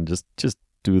season 1, just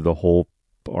do the whole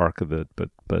arc of it. But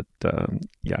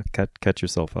catch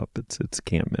yourself up. It's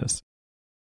can't miss.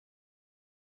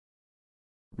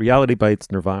 Reality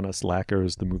Bites, Nirvana,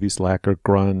 Slackers, the movie Slacker,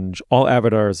 grunge, all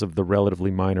avatars of the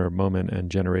relatively minor moment and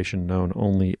generation known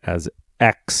only as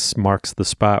X marks the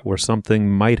spot where something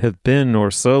might have been,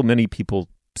 or so many people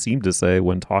seem to say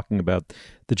when talking about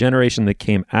the generation that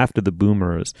came after the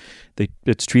boomers.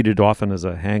 It's treated often as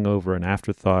a hangover, an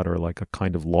afterthought, or like a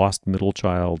kind of lost middle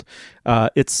child.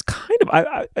 It's kind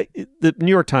of, the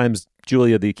New York Times,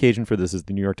 Julia, the occasion for this is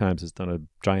the New York Times has done a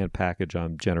giant package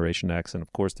on Generation X. And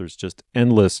of course, there's just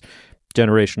endless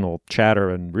generational chatter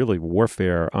and really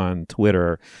warfare on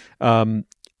Twitter.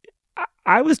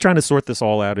 I was trying to sort this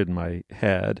all out in my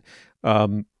head.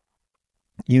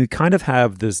 You kind of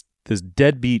have this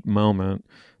deadbeat moment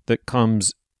that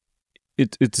comes,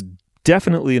 it's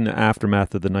definitely in the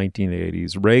aftermath of the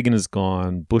 1980s. Reagan is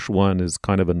gone. Bush 1 is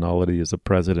kind of a nullity as a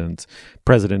president,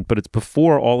 but it's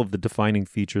before all of the defining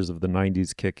features of the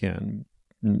 90s kick in.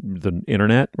 The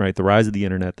internet, right? The rise of the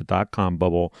internet, the dot-com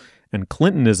bubble, and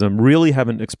Clintonism really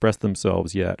haven't expressed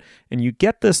themselves yet. And you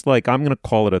get this, like, I'm going to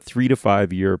call it a 3 to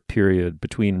 5 year period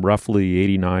between roughly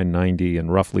 89, 90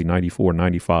 and roughly 94,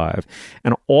 95.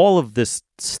 And all of this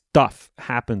stuff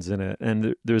happens in it.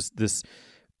 And there's this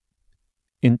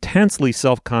intensely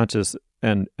self-conscious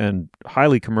and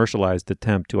highly commercialized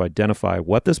attempt to identify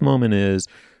what this moment is,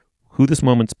 who this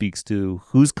moment speaks to,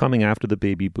 who's coming after the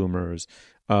baby boomers,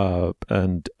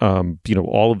 and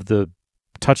all of the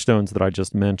touchstones that I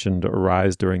just mentioned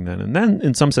arise during then. And then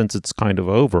in some sense it's kind of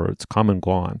over. It's come and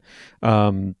gone.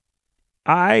 Am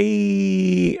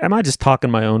I just talking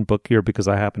my own book here because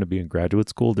I happen to be in graduate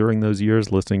school during those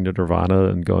years listening to Nirvana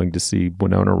and going to see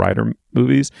Winona Ryder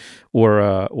movies, or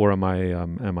am I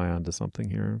onto something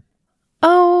here?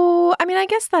 Oh, I mean, I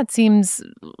guess that seems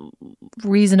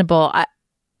reasonable.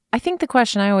 I think the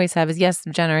question I always have is, yes,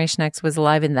 Generation X was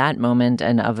alive in that moment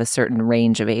and of a certain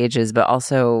range of ages, but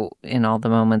also in all the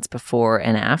moments before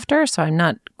and after. So I'm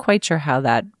not quite sure how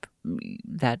that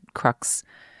crux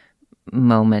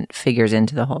moment figures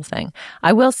into the whole thing.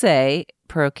 I will say,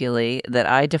 parochially, that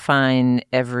I define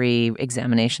every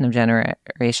examination of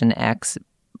Generation X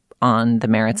on the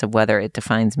merits of whether it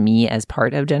defines me as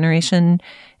part of Generation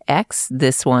X.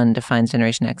 This one defines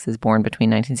Generation X as born between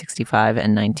 1965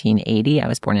 and 1980. I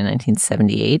was born in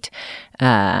 1978.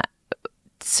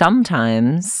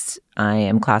 Sometimes I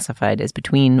am classified as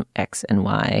between X and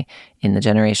Y in the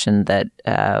generation that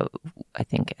I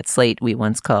think at Slate we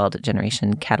once called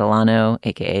Generation Catalano,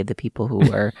 aka the people who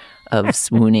were of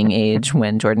swooning age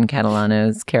when Jordan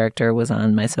Catalano's character was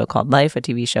on My So-Called Life, a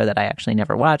TV show that I actually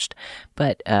never watched,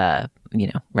 but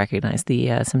recognized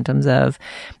the symptoms of.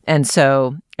 And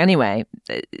so anyway,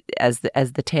 as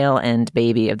the tail end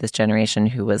baby of this generation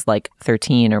who was like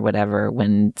 13 or whatever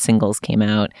when Singles came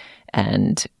out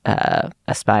and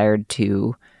aspired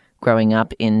to growing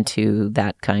up into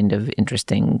that kind of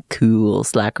interesting, cool,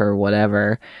 slacker,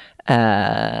 whatever,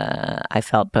 I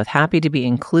felt both happy to be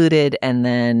included and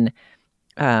then,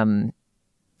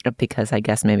 because I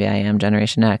guess maybe I am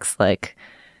Generation X, like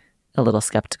a little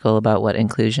skeptical about what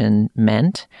inclusion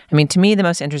meant. I mean, to me, the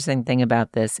most interesting thing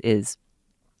about this is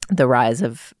the rise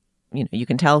of, you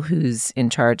can tell who's in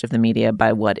charge of the media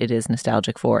by what it is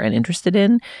nostalgic for and interested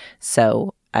in.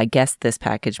 So I guess this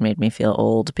package made me feel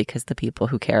old because the people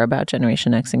who care about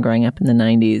Generation X and growing up in the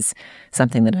 90s,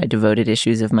 something that I devoted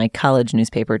issues of my college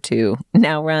newspaper to,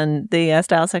 now run the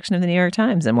style section of the New York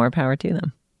Times, and more power to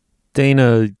them.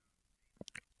 Dana,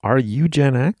 are you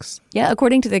Gen X? Yeah,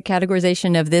 according to the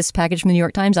categorization of this package from the New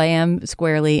York Times, I am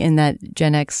squarely in that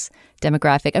Gen X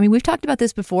demographic. I mean, we've talked about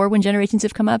this before when generations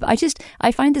have come up.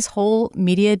 I find this whole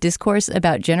media discourse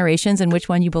about generations and which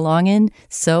one you belong in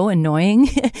so annoying.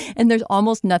 And there's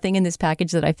almost nothing in this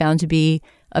package that I found to be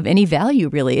of any value,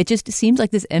 really. It just seems like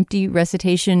this empty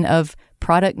recitation of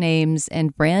product names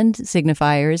and brand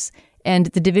signifiers. And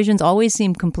the divisions always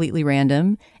seem completely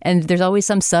random. And there's always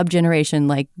some sub-generation,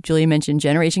 like Julia mentioned,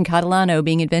 Generation Catalano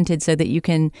being invented so that you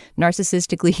can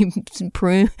narcissistically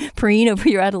preen over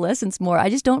your adolescence more. I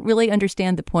just don't really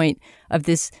understand the point of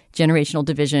this generational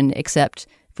division except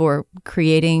for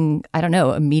creating, I don't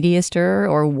know, a media stir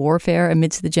or warfare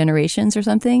amidst the generations or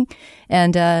something.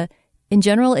 And in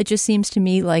general, it just seems to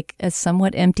me like a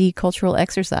somewhat empty cultural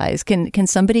exercise. Can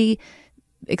somebody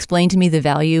explain to me the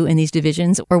value in these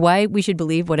divisions, or why we should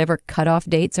believe whatever cutoff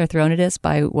dates are thrown at us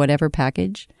by whatever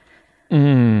package?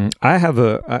 I have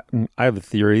a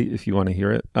theory if you want to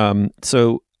hear it.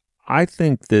 So I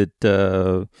think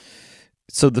that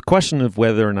so the question of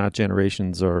whether or not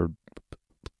generations are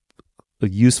a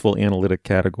useful analytic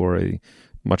category,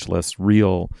 much less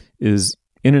real, is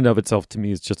in and of itself to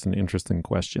me is just an interesting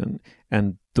question.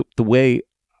 And the way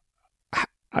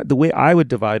I would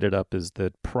divide it up is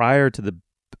that prior to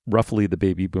roughly the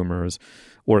baby boomers,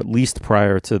 or at least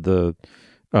prior to the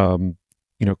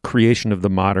creation of the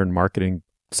modern marketing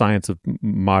science of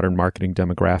modern marketing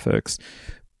demographics,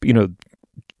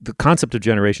 the concept of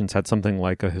generations had something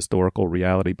like a historical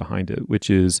reality behind it,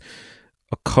 which is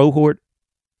a cohort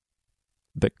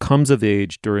that comes of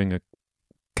age during a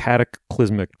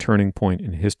cataclysmic turning point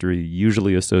in history,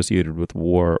 usually associated with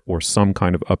war or some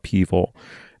kind of upheaval,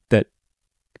 that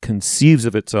conceives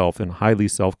of itself in highly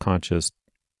self-conscious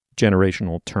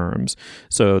generational terms.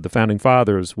 So the founding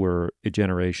fathers were a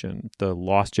generation, the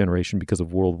lost generation because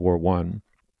of World War I.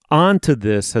 Onto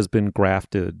this has been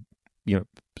grafted,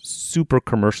 super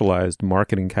commercialized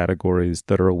marketing categories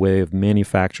that are a way of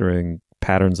manufacturing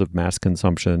patterns of mass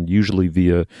consumption, usually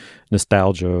via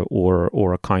nostalgia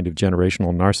or a kind of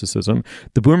generational narcissism.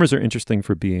 The boomers are interesting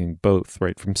for being both,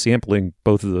 right? From sampling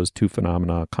both of those two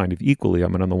phenomena kind of equally. I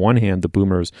mean, on the one hand, the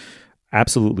boomers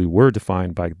absolutely were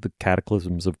defined by the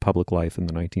cataclysms of public life in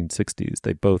the 1960s.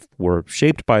 They both were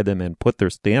shaped by them and put their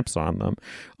stamps on them,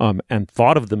 and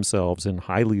thought of themselves in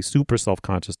highly super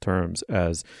self-conscious terms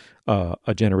as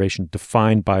a generation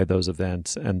defined by those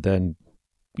events, and then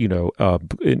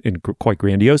in quite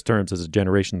grandiose terms, as a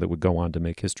generation that would go on to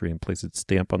make history and place its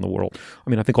stamp on the world. I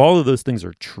mean, I think all of those things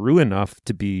are true enough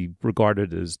to be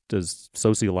regarded as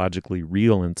sociologically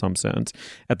real in some sense.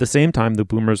 At the same time, the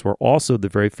boomers were also the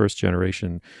very first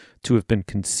generation to have been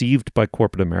conceived by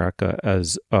corporate America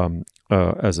as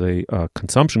a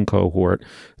consumption cohort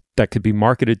that could be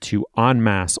marketed to en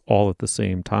masse all at the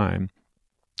same time.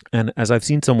 And as I've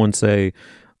seen someone say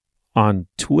on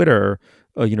Twitter,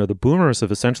 the boomers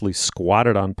have essentially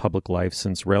squatted on public life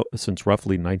since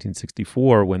roughly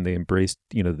 1964, when they embraced,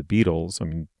 the Beatles. I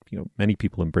mean, many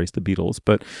people embraced the Beatles,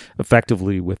 but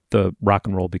effectively with the rock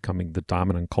and roll becoming the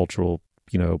dominant cultural,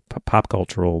 pop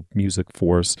cultural music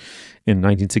force in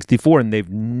 1964, and they've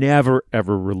never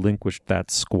ever relinquished that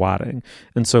squatting.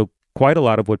 And so, quite a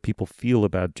lot of what people feel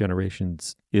about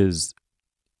generations is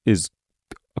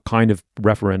a kind of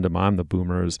referendum on the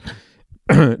boomers,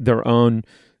 their own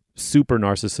super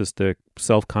narcissistic,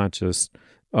 self-conscious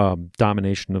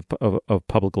domination of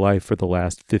public life for the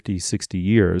last 50, 60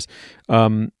 years.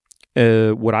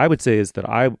 What I would say is that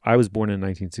I was born in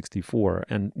 1964,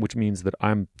 and which means that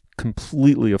I'm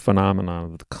completely a phenomenon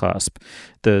of the cusp.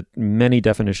 That many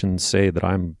definitions say that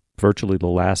I'm virtually the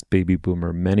last baby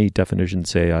boomer. Many definitions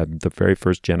say I'm the very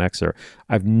first Gen Xer.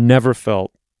 I've never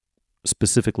felt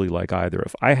specifically like either.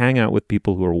 If I hang out with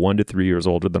people who are 1 to 3 years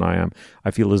older than I am,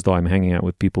 I feel as though I'm hanging out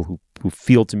with people who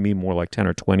feel to me more like 10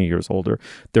 or 20 years older.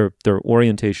 Their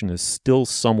orientation is still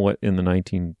somewhat in the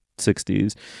 1960s.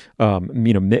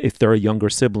 If they're a younger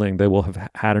sibling, they will have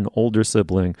had an older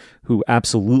sibling who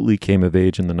absolutely came of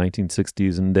age in the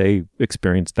 1960s, and they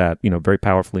experienced that, very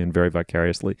powerfully and very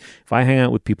vicariously. If I hang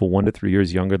out with people 1 to 3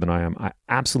 years younger than I am, I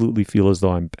absolutely feel as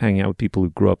though I'm hanging out with people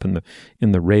who grew up in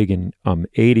the Reagan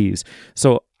 80s.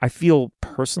 So I feel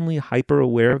personally hyper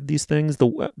aware of these things. The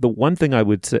one thing I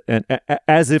would say, and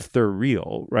as if they're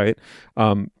real, right?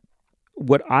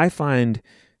 What I find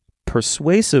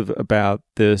persuasive about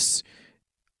this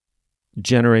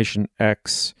Generation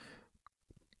X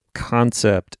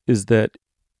concept is that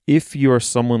if you're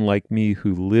someone like me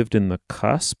who lived in the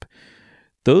cusp,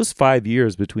 those 5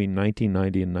 years between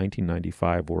 1990 and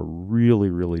 1995 were really,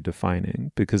 really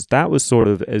defining, because that was sort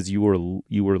of as you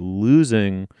were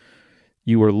losing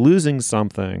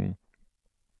something.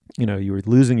 You know, you were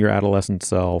losing your adolescent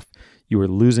self. You were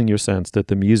losing your sense that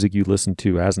the music you listened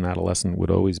to as an adolescent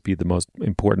would always be the most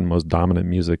important, most dominant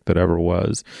music that ever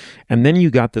was. And then you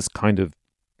got this kind of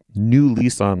new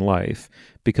lease on life,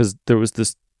 because there was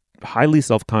this highly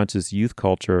self-conscious youth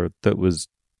culture that was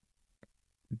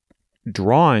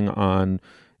drawing on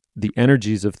the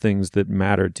energies of things that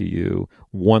mattered to you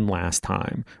one last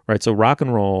time, right? So rock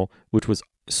and roll, which was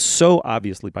so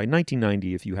obviously, by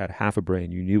 1990, if you had half a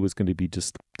brain, you knew it was going to be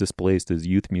just displaced as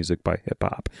youth music by hip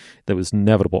hop. That was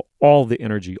inevitable. All the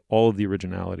energy, all of the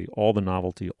originality, all the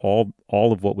novelty, all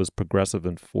of what was progressive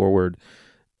and forward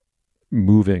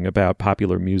moving about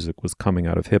popular music was coming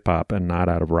out of hip hop and not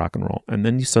out of rock and roll. And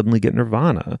then you suddenly get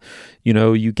Nirvana. You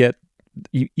know, you get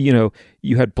you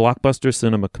had blockbuster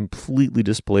cinema completely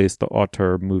displace the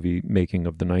auteur movie making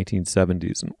of the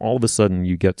 1970s, and all of a sudden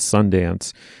you get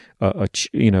Sundance, and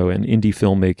indie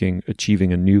filmmaking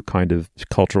achieving a new kind of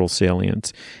cultural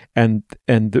salience, and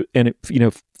it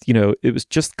it was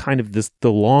just kind of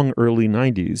the long early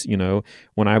 90s,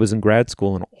 when I was in grad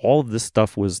school, and all of this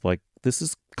stuff was like, this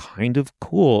is kind of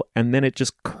cool, and then it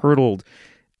just curdled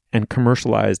and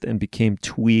commercialized and became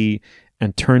twee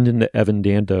and turned into Evan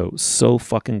Dando so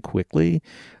fucking quickly,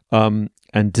 and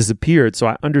disappeared. So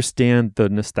I understand the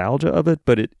nostalgia of it,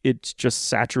 but it's just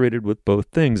saturated with both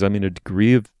things. I mean, a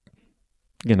degree of,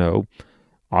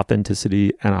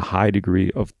 authenticity and a high degree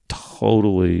of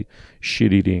totally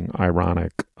shit-eating,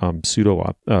 ironic,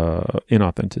 pseudo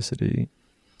inauthenticity.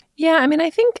 Yeah, I mean,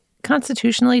 I think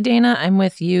constitutionally, Dana, I'm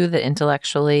with you that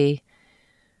intellectually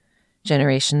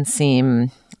generations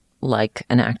seem like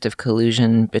an act of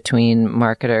collusion between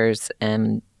marketers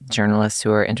and journalists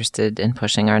who are interested in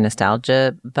pushing our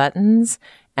nostalgia buttons.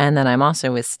 And then I'm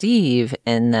also with Steve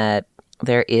in that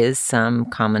there is some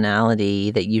commonality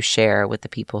that you share with the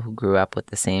people who grew up with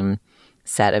the same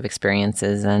set of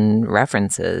experiences and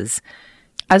references.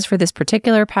 As for this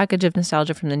particular package of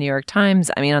nostalgia from the New York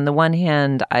Times, I mean, on the one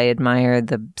hand, I admire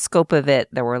the scope of it.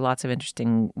 There were lots of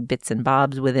interesting bits and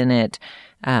bobs within it.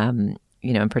 In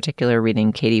particular,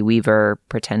 reading Katie Weaver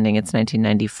pretending it's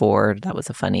 1994. That was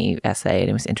a funny essay,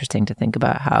 and it was interesting to think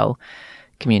about how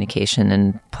communication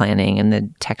and planning and the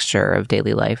texture of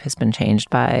daily life has been changed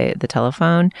by the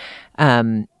telephone.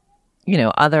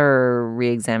 Other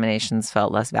reexaminations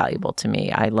felt less valuable to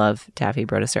me. I love Taffy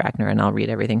Brodesser-Akner, and I'll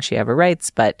read everything she ever writes,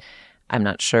 but I'm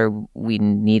not sure we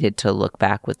needed to look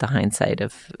back with the hindsight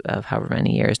of however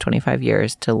many years, 25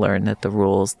 years, to learn that the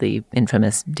rules, the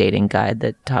infamous dating guide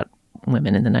that taught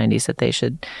women in the 90s that they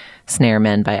should snare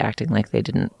men by acting like they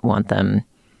didn't want them,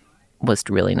 was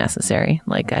really necessary.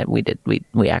 Like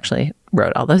we actually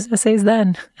wrote all those essays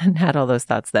then and had all those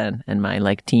thoughts then. And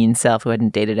my teen self who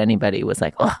hadn't dated anybody was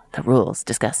like, oh, the rules,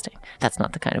 disgusting. That's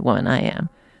not the kind of woman I am.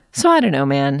 So I don't know,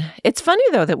 man. It's funny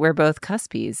though that we're both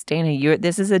cuspies. Dana,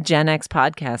 this is a Gen X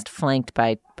podcast flanked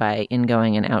by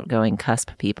ingoing and outgoing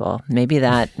cusp people. Maybe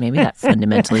that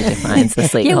fundamentally defines the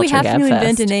Slate Culture Gabfest. Yeah, we have to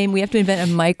invent a name. We have to invent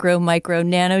a micro,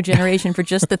 nano generation for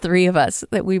just the three of us,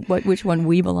 which one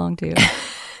we belong to.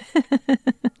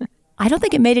 I don't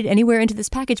think it made it anywhere into this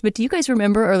package, but do you guys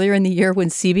remember earlier in the year when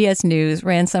CBS News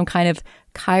ran some kind of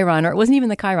chyron, or it wasn't even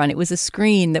the chyron, it was a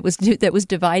screen that was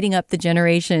dividing up the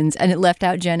generations, and it left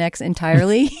out Gen X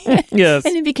entirely? Yes.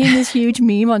 And it became this huge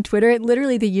meme on Twitter.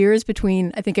 Literally the years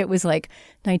between, I think it was like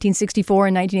 1964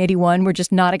 and 1981 were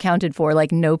just not accounted for.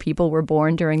 Like no people were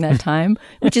born during that time,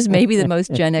 which is maybe the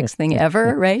most Gen X thing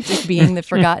ever, right? Just being the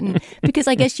forgotten. Because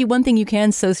I guess one thing you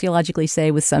can sociologically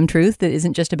say with some truth that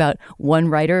isn't just about one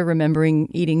writer remembering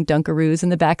eating Dunkaroos in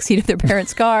the backseat of their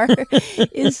parents' car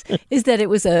is that it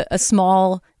was a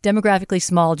demographically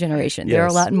small generation. Yes. There are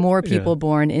a lot more people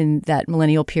born in that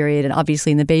millennial period, and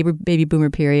obviously in the baby boomer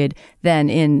period, than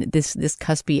in this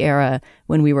cuspy era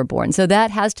when we were born. So that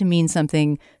has to mean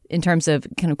something in terms of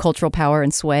kind of cultural power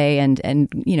and sway and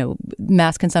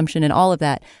mass consumption and all of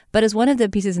that. But as one of the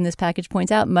pieces in this package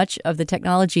points out, much of the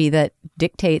technology that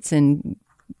dictates and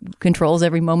controls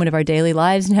every moment of our daily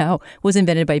lives now was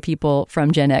invented by people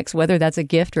from Gen X. Whether that's a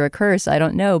gift or a curse, I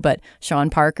don't know. But Sean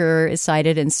Parker is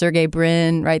cited, and Sergey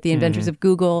Brin, right, the inventors of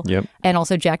Google, and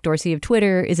also Jack Dorsey of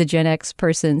Twitter is a Gen X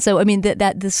person. So I mean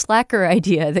that the slacker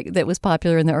idea that was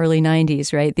popular in the early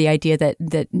 90s, right? The idea that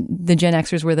the Gen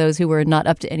Xers were those who were not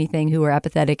up to anything, who were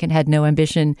apathetic and had no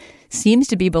ambition, seems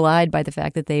to be belied by the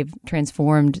fact that they've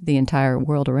transformed the entire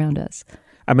world around us.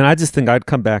 I mean, I just think I'd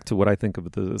come back to what I think of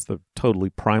as the totally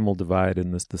primal divide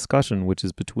in this discussion, which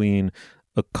is between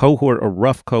a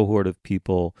rough cohort of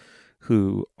people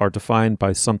who are defined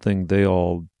by something they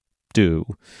all do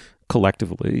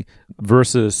collectively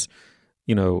versus,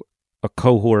 a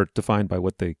cohort defined by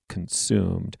what they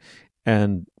consumed.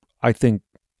 And I think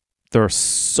there are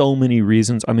so many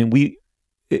reasons. I mean,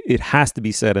 it has to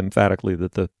be said emphatically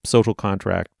that the social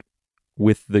contract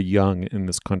with the young in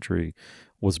this country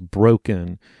was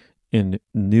broken in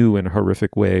new and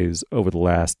horrific ways over the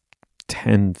last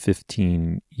 10,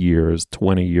 15 years,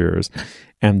 20 years.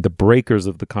 And the breakers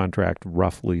of the contract,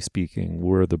 roughly speaking,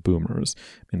 were the boomers.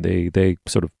 And they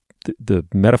sort of, the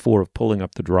metaphor of pulling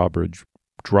up the drawbridge,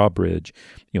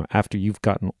 after you've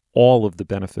gotten all of the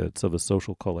benefits of a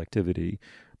social collectivity,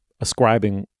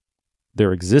 ascribing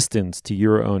their existence to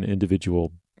your own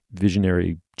individual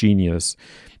visionary genius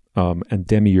and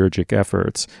demiurgic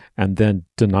efforts, and then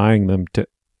denying them to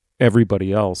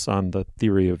everybody else on the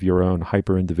theory of your own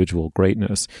hyper-individual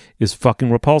greatness is fucking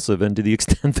repulsive. And to the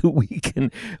extent that we can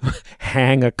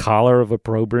hang a collar of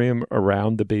opprobrium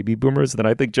around the baby boomers, then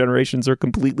I think generations are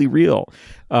completely real.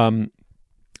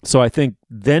 So I think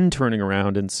then turning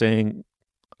around and saying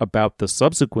about the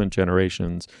subsequent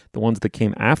generations, the ones that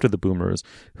came after the boomers,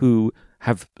 who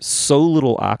have so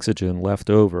little oxygen left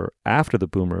over after the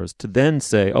boomers, to then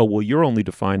say, oh, well, you're only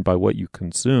defined by what you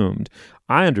consumed.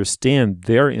 I understand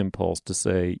their impulse to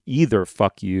say either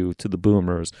fuck you to the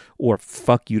boomers or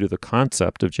fuck you to the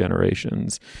concept of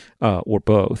generations, or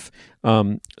both.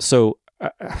 So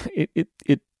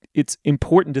it's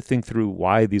important to think through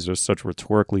why these are such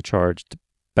rhetorically charged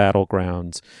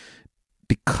battlegrounds,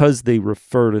 because they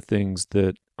refer to things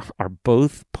that are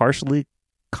both partially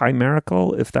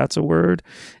chimerical, if that's a word,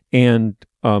 and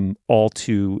all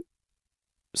too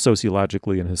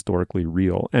sociologically and historically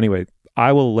real. Anyway,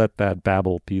 I will let that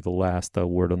babble be the last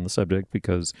word on the subject,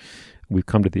 because we've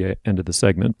come to the end of the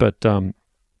segment. But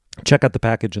check out the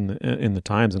package in the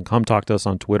Times, and come talk to us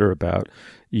on Twitter about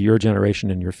your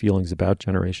generation and your feelings about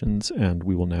generations. And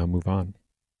we will now move on.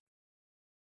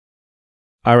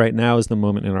 All right, now is the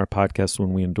moment in our podcast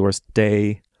when we endorse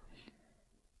Day.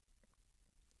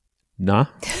 Nah?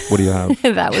 What do you have?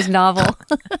 That was novel.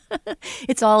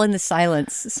 It's all in the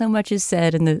silence. So much is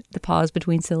said in the pause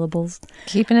between syllables.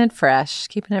 Keeping it fresh.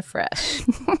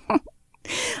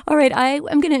 All right,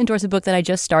 I'm going to endorse a book that I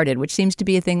just started, which seems to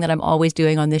be a thing that I'm always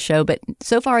doing on this show, but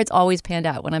so far it's always panned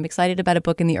out. When I'm excited about a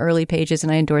book in the early pages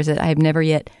and I endorse it, I have never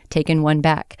yet taken one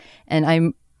back. And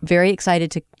I'm very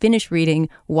excited to finish reading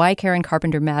Why Karen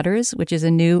Carpenter Matters, which is a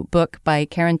new book by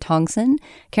Karen Tongson.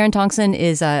 Karen Tongson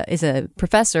is a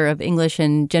professor of English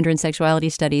and gender and sexuality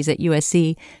studies at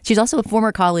USC. She's also a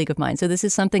former colleague of mine, so this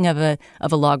is something of a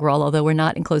log roll, although we're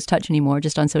not in close touch anymore,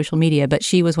 just on social media. But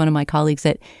she was one of my colleagues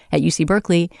at UC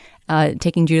Berkeley,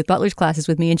 taking Judith Butler's classes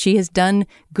with me, and she has done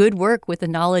good work with the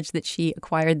knowledge that she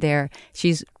acquired there.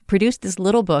 She's produced this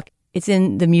little book. It's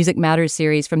in the Music Matters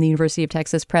series from the University of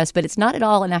Texas Press, but it's not at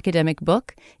all an academic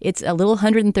book. It's a little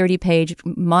 130-page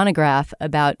monograph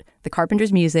about the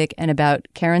Carpenters' music and about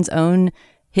Karen's own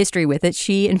history with it.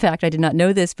 She, in fact, I did not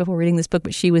know this before reading this book,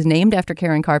 but she was named after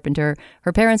Karen Carpenter.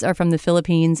 Her parents are from the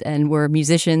Philippines and were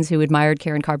musicians who admired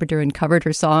Karen Carpenter and covered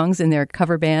her songs in their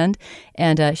cover band.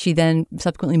 And she then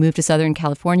subsequently moved to Southern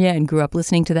California and grew up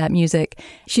listening to that music.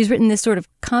 She's written this sort of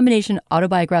combination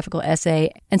autobiographical essay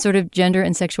and sort of gender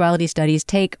and sexuality studies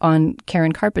take on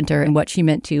Karen Carpenter and what she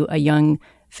meant to a young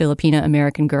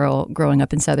Filipina-American girl growing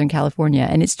up in Southern California.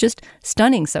 And it's just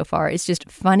stunning so far. It's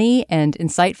just funny and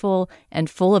insightful and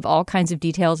full of all kinds of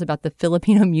details about the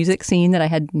Filipino music scene that I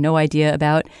had no idea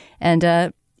about.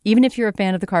 And even if you're a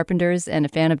fan of the Carpenters and a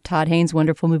fan of Todd Haynes'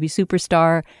 wonderful movie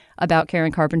Superstar about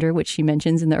Karen Carpenter, which she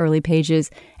mentions in the early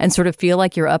pages, and sort of feel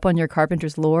like you're up on your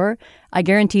Carpenters lore, I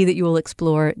guarantee that you will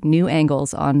explore new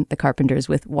angles on the Carpenters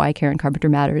with Why Karen Carpenter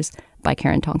Matters by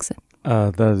Karen Tongson.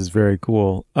 That is very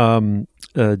cool.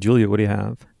 Julia, what do you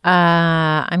have?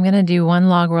 I'm going to do one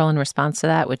log roll in response to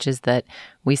that, which is that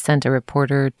we sent a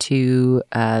reporter to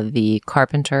the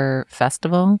Carpenter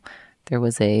Festival. There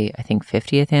was I think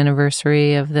 50th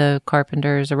anniversary of the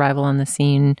Carpenters' arrival on the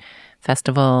scene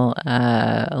festival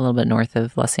a little bit north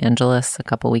of Los Angeles a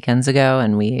couple weekends ago,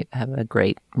 and we have a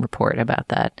great report about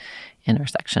that in our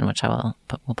section, which we'll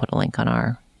put a link on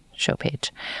our show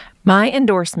page. My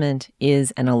endorsement is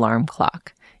an alarm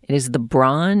clock. It is the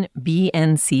Braun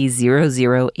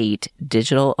BNC008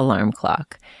 digital alarm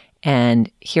clock. And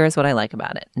here's what I like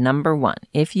about it. Number one,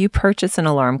 if you purchase an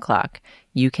alarm clock,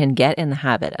 you can get in the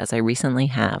habit, as I recently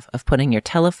have, of putting your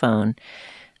telephone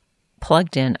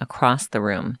plugged in across the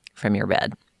room from your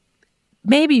bed.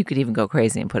 maybe you could even go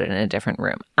crazy and put it in a different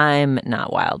room. I'm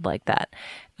not wild like that.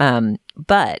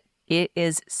 But it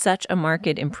is such a marked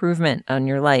improvement on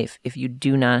your life if you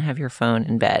do not have your phone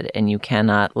in bed and you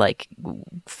cannot like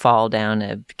fall down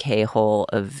a K-hole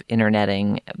of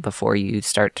interneting before you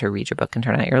start to read your book and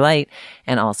turn out your light.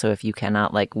 And also if you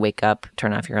cannot like wake up,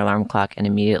 turn off your alarm clock, and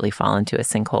immediately fall into a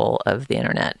sinkhole of the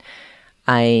internet.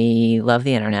 I love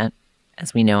the internet.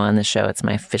 As we know on the show, it's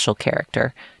my official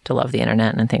character to love the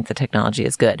internet and think the technology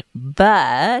is good.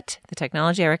 But the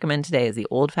technology I recommend today is the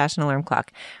old-fashioned alarm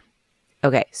clock.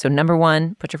 Okay, so number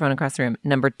one, put your phone across the room.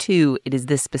 Number two, it is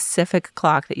this specific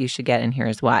clock that you should get, and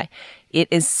here's why. It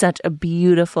is such a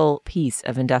beautiful piece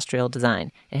of industrial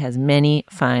design. It has many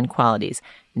fine qualities.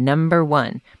 Number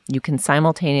one, you can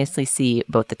simultaneously see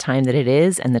both the time that it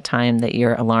is and the time that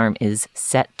your alarm is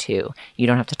set to. You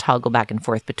don't have to toggle back and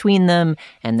forth between them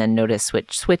and then notice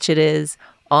which switch it is.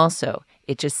 Also,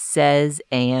 it just says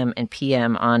AM and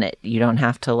PM on it. You don't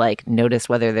have to like notice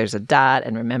whether there's a dot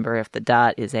and remember if the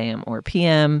dot is AM or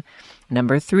PM.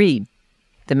 Number three,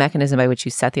 the mechanism by which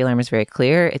you set the alarm is very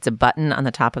clear. It's a button on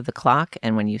the top of the clock,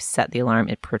 and when you set the alarm,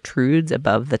 it protrudes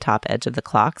above the top edge of the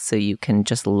clock, so you can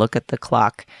just look at the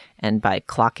clock and by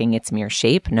clocking its mere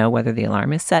shape, know whether the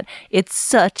alarm is set.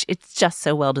 It's just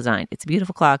so well designed. It's a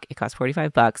beautiful clock. It costs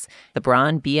 $45. The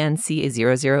Braun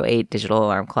BNC008 digital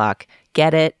alarm clock.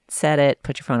 Get it, set it,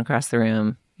 put your phone across the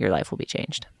room. Your life will be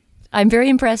changed. I'm very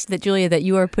impressed that, Julia, that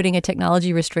you are putting a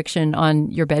technology restriction on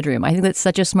your bedroom. I think that's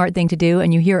such a smart thing to do.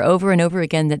 And you hear over and over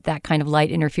again that kind of light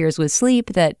interferes with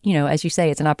sleep, that, you know, as you say,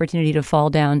 it's an opportunity to fall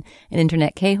down an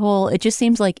internet K-hole. It just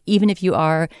seems like even if you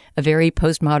are a very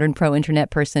postmodern pro-internet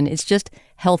person, it's just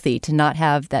healthy to not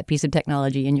have that piece of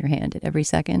technology in your hand at every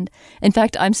second. In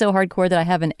fact, I'm so hardcore that I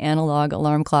have an analog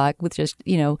alarm clock with just,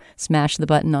 you know, smash the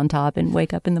button on top and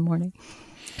wake up in the morning.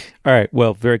 All right.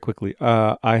 Well, very quickly,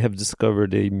 I have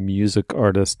discovered a music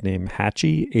artist named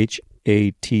Hatchie,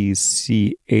 Hatchie.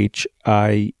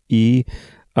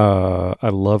 I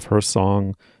love her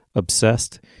song,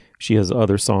 Obsessed. She has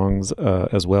other songs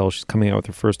as well. She's coming out with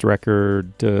her first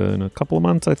record in a couple of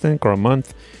months, I think, or a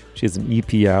month. She has an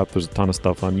EP out. There's a ton of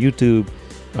stuff on YouTube,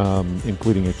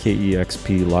 including a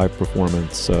KEXP live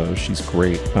performance. She's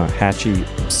great. Hatchie,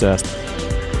 Obsessed.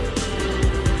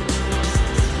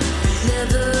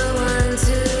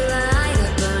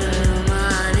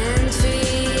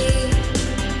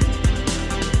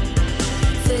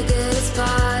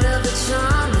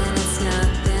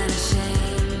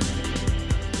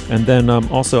 And then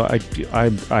also, I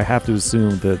have to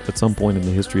assume that at some point in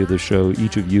the history of this show,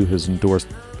 each of you has endorsed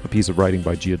a piece of writing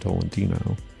by Jia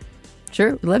Tolentino.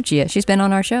 Sure, we love Jia. She's been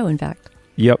on our show, in fact.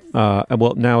 Yep.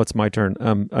 Well, now it's my turn.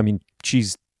 I mean,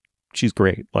 she's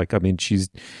great. Like, I mean, she's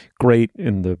great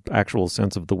in the actual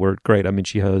sense of the word great. I mean,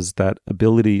 she has that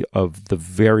ability of the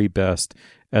very best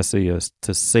essayist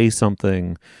to say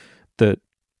something that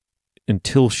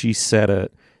until she said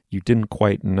it, you didn't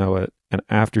quite know it. And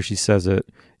after she says it,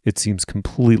 it seems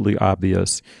completely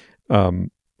obvious. A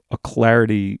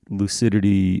clarity,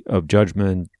 lucidity of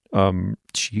judgment.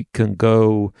 She can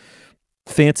go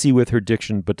fancy with her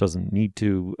diction, but doesn't need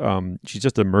to. She's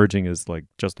just emerging as like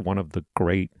just one of the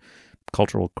great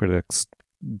cultural critics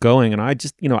going. And I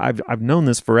just, you know, I've known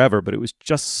this forever, but it was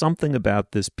just something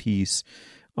about this piece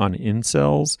on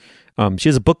incels. She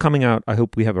has a book coming out. I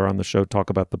hope we have her on the show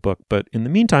talk about the book. But in the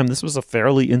meantime, this was a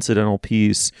fairly incidental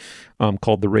piece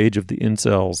called The Rage of the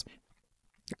Incels.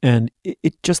 And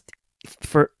it just,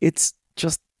 for its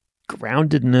just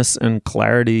groundedness and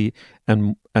clarity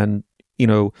and you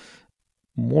know,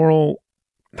 moral,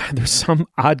 there's some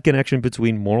odd connection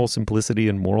between moral simplicity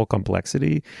and moral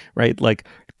complexity, right? Like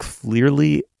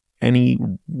clearly any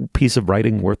piece of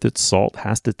writing worth its salt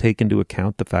has to take into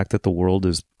account the fact that the world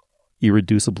is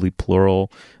irreducibly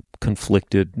plural,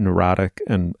 conflicted, neurotic,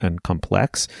 and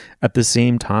complex. At the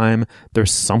same time,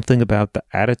 there's something about the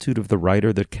attitude of the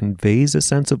writer that conveys a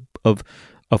sense of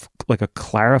like a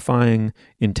clarifying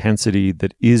intensity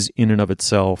that is in and of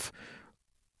itself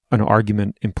an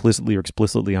argument implicitly or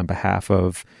explicitly on behalf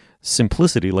of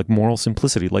simplicity, like moral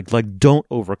simplicity, like don't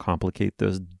overcomplicate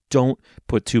this. Don't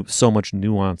put so much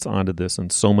nuance onto this and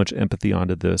so much empathy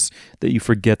onto this that you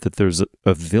forget that there's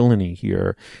a villainy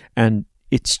here. And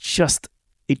it's just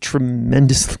a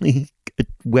tremendously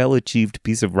well-achieved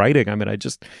piece of writing. I mean, I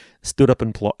just stood up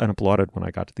and applauded when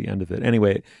I got to the end of it.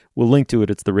 Anyway, we'll link to it.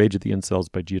 It's The Rage of the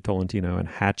Incels by Jia Tolentino, and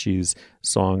Hatchie's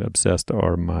song Obsessed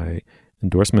are my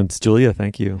endorsements. Julia,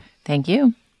 thank you. Thank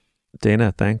you.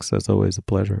 Dana, thanks. As always, a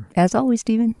pleasure. As always,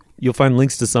 Stephen. You'll find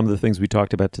links to some of the things we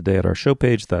talked about today at our show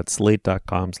page. That's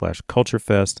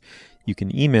slate.com/culturefest. You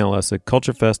can email us at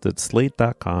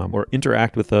culturefest@slate.com or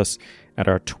interact with us at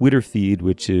our Twitter feed,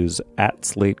 which is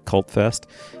 @SlateCultFest.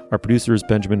 Our producer is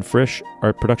Benjamin Frisch.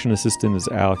 Our production assistant is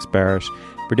Alex Barish.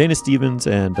 For Dana Stevens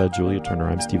and Julia Turner,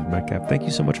 I'm Stephen Metcalf. Thank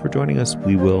you so much for joining us.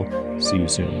 We will see you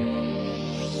soon.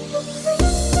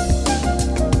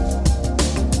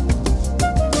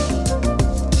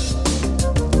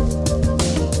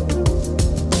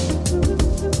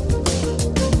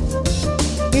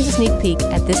 Here's a sneak peek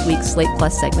at this week's Slate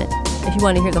Plus segment. If you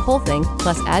want to hear the whole thing,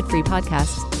 plus ad-free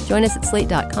podcasts, join us at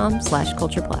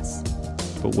slate.com/cultureplus.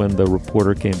 But when the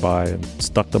reporter came by and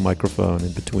stuck the microphone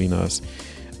in between us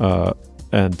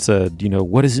and said,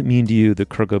 what does it mean to you that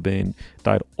Kurt Cobain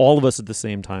died? All of us at the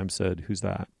same time said, who's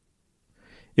that?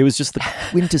 It was just the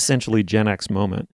quintessentially Gen X moment.